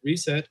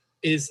reset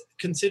is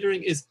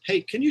considering is,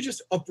 hey, can you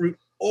just uproot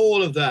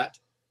all of that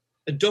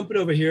and dump it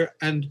over here?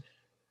 And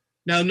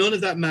now none of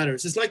that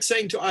matters. It's like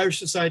saying to Irish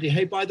society,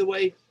 hey, by the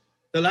way,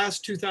 the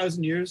last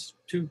 2,000 years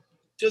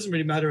doesn't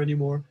really matter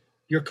anymore.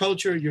 Your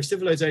culture, your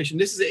civilization,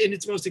 this is in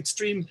its most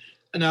extreme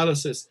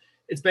analysis.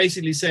 It's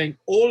basically saying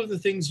all of the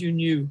things you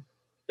knew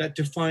that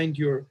defined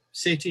your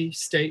city,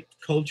 state,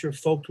 culture,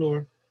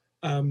 folklore,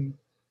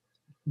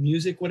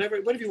 music, whatever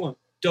you want,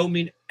 don't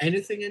mean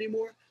anything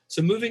anymore.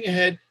 So moving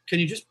ahead, can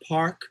you just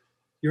park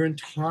your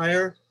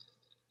entire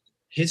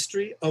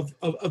history of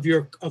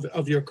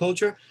your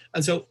culture?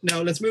 And so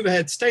now let's move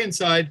ahead, stay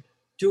inside,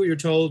 do what you're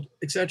told,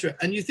 etc.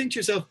 And you think to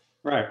yourself,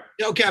 right,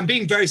 okay, I'm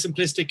being very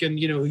simplistic and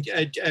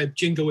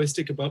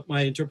jingoistic about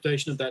my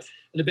interpretation of that,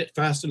 and a bit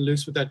fast and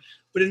loose with that.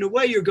 But in a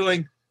way, you're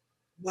going,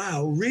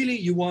 wow, really?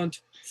 You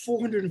want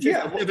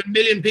 457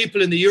 million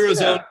people in the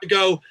Eurozone to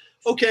go,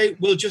 okay,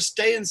 we'll just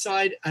stay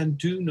inside and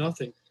do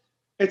nothing.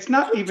 It's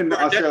not even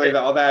necessarily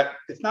all that.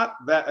 It's not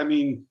that. I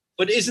mean.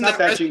 But isn't that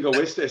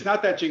jingoistic? It's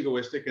not that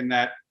jingoistic in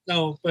that.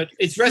 No, but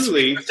it's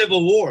truly a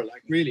civil war,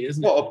 like really,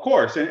 isn't it? Well, of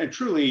course, and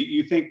truly,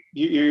 you think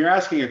you're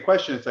asking a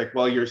question. It's like,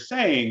 well, you're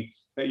saying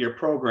that your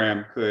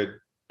program could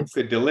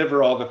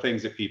deliver all the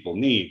things that people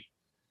need.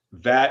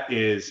 That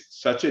is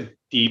such a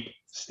deep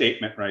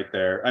statement right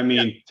there. I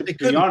mean, to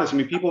be honest, I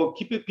mean, people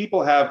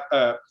have,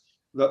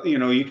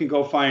 you can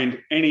go find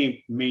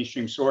any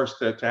mainstream source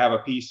to have a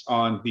piece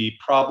on the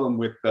problem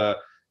with the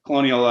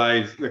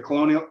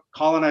colonial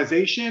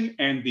colonization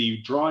and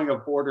the drawing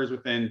of borders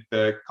within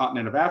the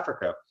continent of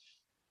Africa.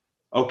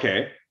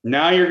 Okay,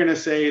 now you're going to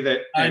say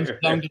that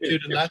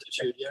longitude and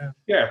latitude,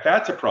 if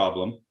that's a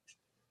problem,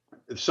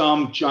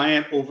 some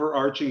giant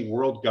overarching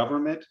world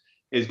government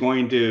is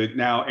going to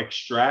now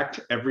extract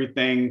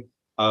everything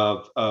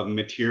of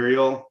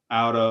material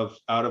out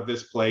of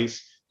this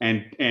place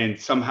and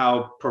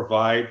somehow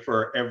provide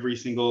for every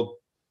single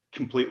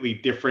completely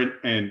different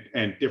and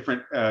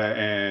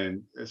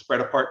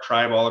spread apart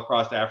tribe all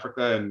across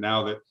Africa. And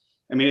now that,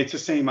 I mean, it's the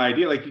same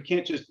idea. Like, you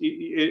can't just,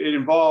 it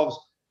involves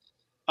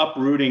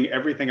uprooting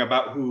everything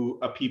about who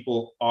a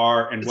people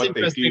are and what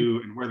they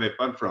do and where they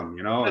come from,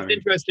 That's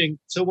interesting.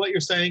 So what you're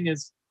saying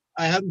is,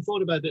 I hadn't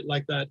thought about it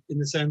like that, in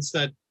the sense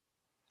that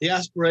the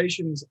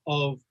aspirations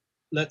of,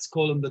 let's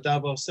call them the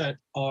Davos set,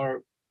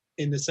 are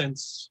in the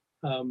sense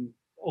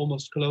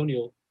almost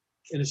colonial,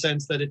 in a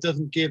sense that it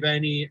doesn't give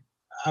any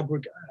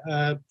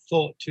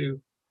thought to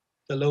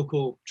the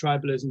local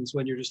tribalisms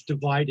when you're just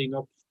dividing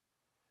up.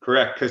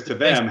 Correct, because to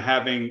them,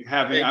 having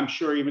I'm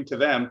sure even to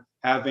them,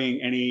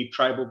 having any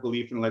tribal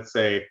belief in, let's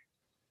say,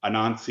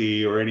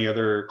 Anansi or any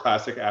other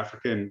classic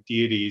African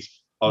deities,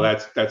 oh,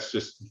 that's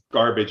just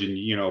garbage, and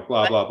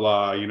blah blah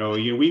blah.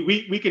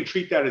 We can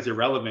treat that as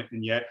irrelevant,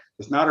 and yet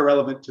it's not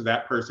irrelevant to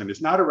that person.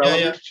 It's not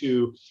irrelevant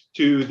to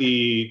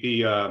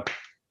the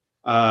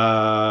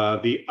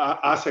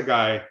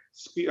assegai,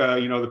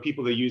 the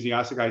people that use the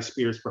assegai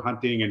spears for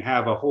hunting and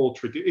have a whole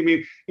tradition. I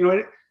mean,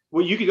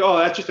 well, you could,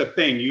 that's just a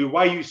thing.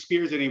 Why use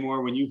spears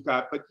anymore when you've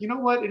got, but you know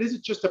what? It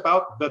isn't just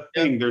about the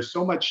thing. There's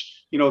so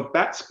much,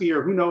 that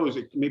spear, who knows?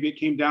 Maybe it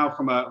came down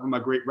from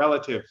a great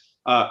relative.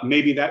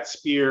 Maybe that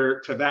spear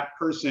to that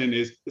person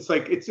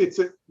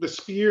the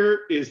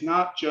spear is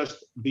not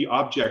just the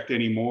object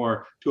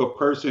anymore to a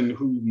person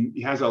who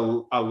has a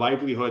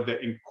livelihood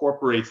that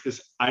incorporates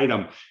this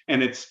item.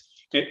 And it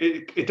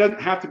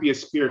doesn't have to be a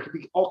spear. It could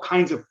be all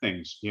kinds of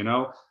things,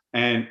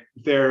 and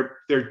they're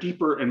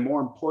deeper and more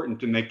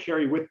important, and they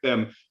carry with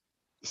them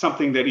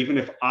something that even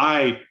if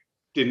I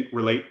didn't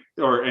relate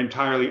or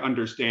entirely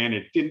understand,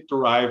 it didn't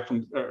derive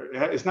from,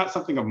 it's not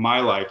something of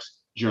my life's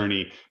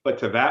journey, but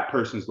to that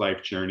person's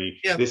life journey,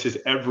 this is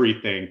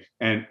everything.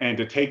 And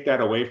to take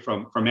that away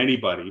from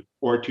anybody,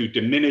 or to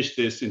diminish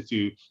this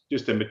into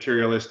just a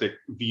materialistic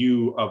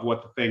view of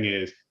what the thing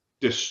is,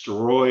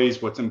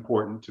 destroys what's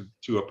important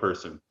to a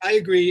person. I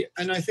agree.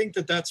 And I think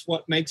that's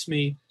what makes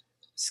me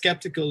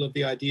skeptical of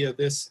the idea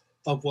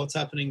of what's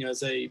happening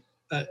as a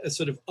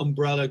sort of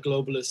umbrella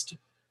globalist,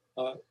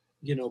 plot,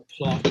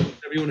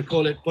 whatever you want to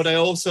call it. But I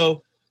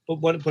also,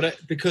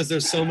 because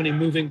there's so many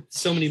moving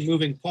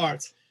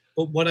parts.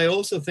 But what I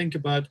also think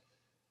about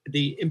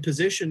the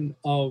imposition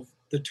of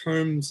the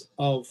terms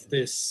of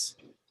this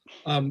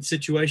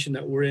situation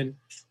that we're in,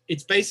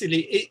 it's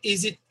basically,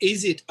 is it,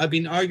 I've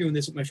been arguing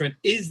this with my friend,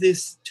 is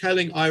this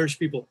telling Irish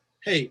people,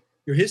 hey,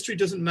 your history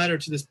doesn't matter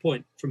to this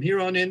point. From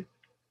here on in,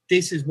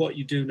 this is what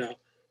you do now.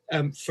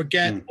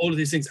 Forget all of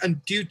these things.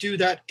 And do you do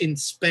that in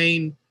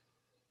Spain,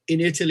 in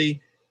Italy?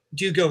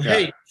 Do you go,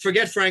 hey,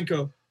 forget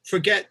Franco,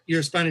 forget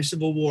your Spanish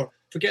Civil War,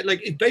 forget,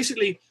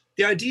 basically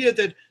the idea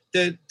that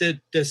the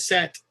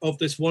set of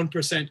this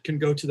 1% can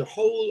go to the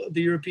whole of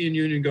the European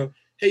Union and go,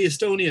 hey,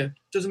 Estonia,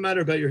 doesn't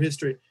matter about your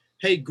history.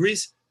 Hey,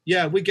 Greece,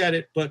 yeah, we get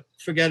it, but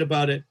forget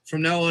about it.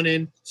 From now on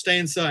in, stay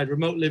inside,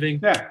 remote living.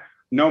 Yeah,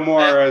 no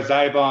more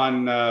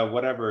Zybon,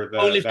 whatever.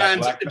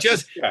 OnlyFans,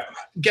 just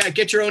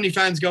get your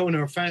OnlyFans going,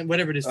 or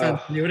whatever it is,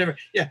 whatever.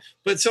 Yeah,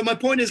 but so my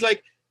point is,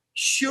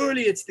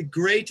 surely it's the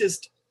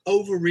greatest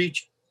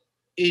overreach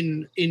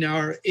in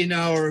our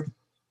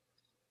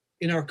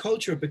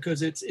culture,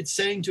 because it's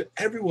saying to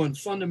everyone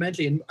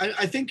fundamentally, and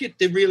I think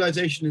the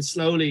realization is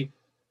slowly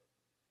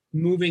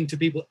moving to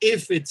people,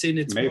 if it's in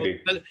its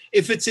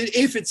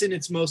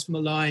most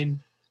malign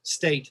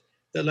state,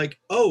 that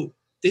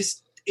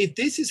if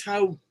this is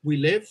how we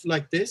live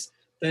like this,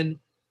 then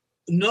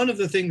none of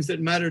the things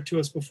that mattered to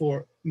us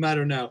before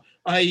matter now.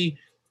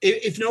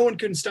 If no one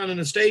can stand on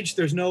a stage,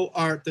 there's no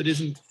art that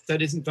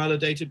isn't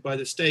validated by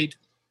the state.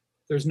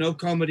 There's no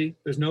comedy,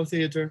 there's no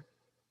theater.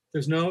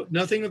 There's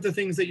nothing of the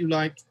things that you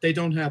like. They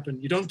don't happen.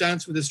 You don't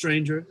dance with a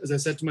stranger, as I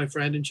said to my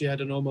friend, and she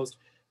had an almost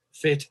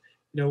fit.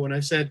 When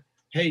I said,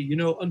 hey,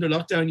 under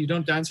lockdown, you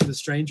don't dance with a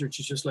stranger.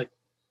 She's just like,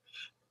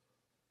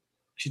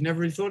 she's never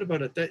really thought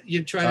about it. That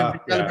you try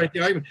to calibrate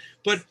the argument.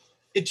 But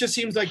it just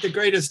seems like the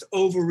greatest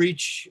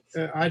overreach.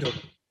 I don't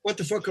know. What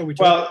the fuck are we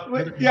talking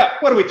about? Yeah,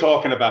 what are we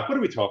talking about?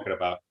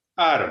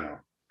 I don't know.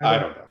 I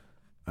don't know.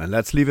 And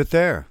let's leave it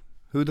there.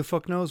 Who the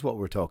fuck knows what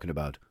we're talking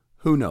about?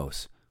 Who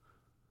knows?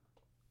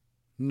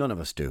 None of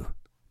us do.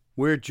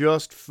 We're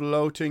just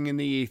floating in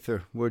the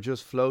ether.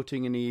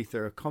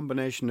 A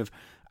combination of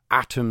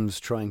atoms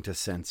trying to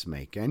sense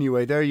make.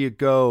 Anyway, there you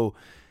go.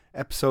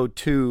 Episode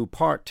 2,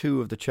 part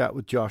 2 of the chat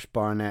with Josh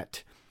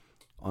Barnett.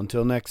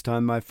 Until next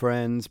time, my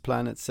friends,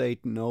 Planet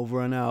Satan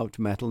over and out.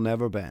 Metal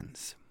never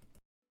bends.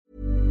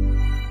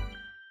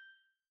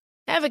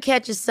 Ever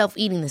catch yourself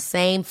eating the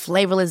same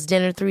flavorless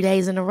dinner 3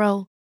 days in a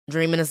row?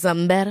 Dreaming of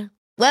something better?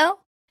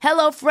 Well,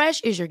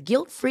 HelloFresh is your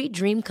guilt-free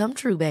dream come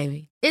true,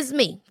 baby. It's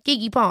me,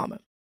 Keke Palmer.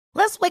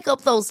 Let's wake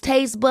up those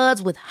taste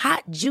buds with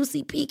hot,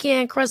 juicy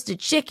pecan-crusted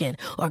chicken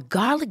or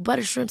garlic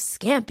butter shrimp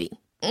scampi.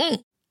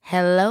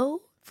 Hello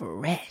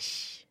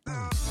Fresh.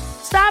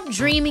 Stop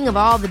dreaming of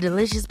all the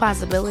delicious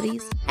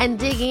possibilities and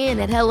dig in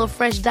at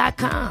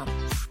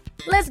HelloFresh.com.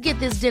 Let's get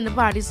this dinner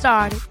party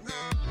started.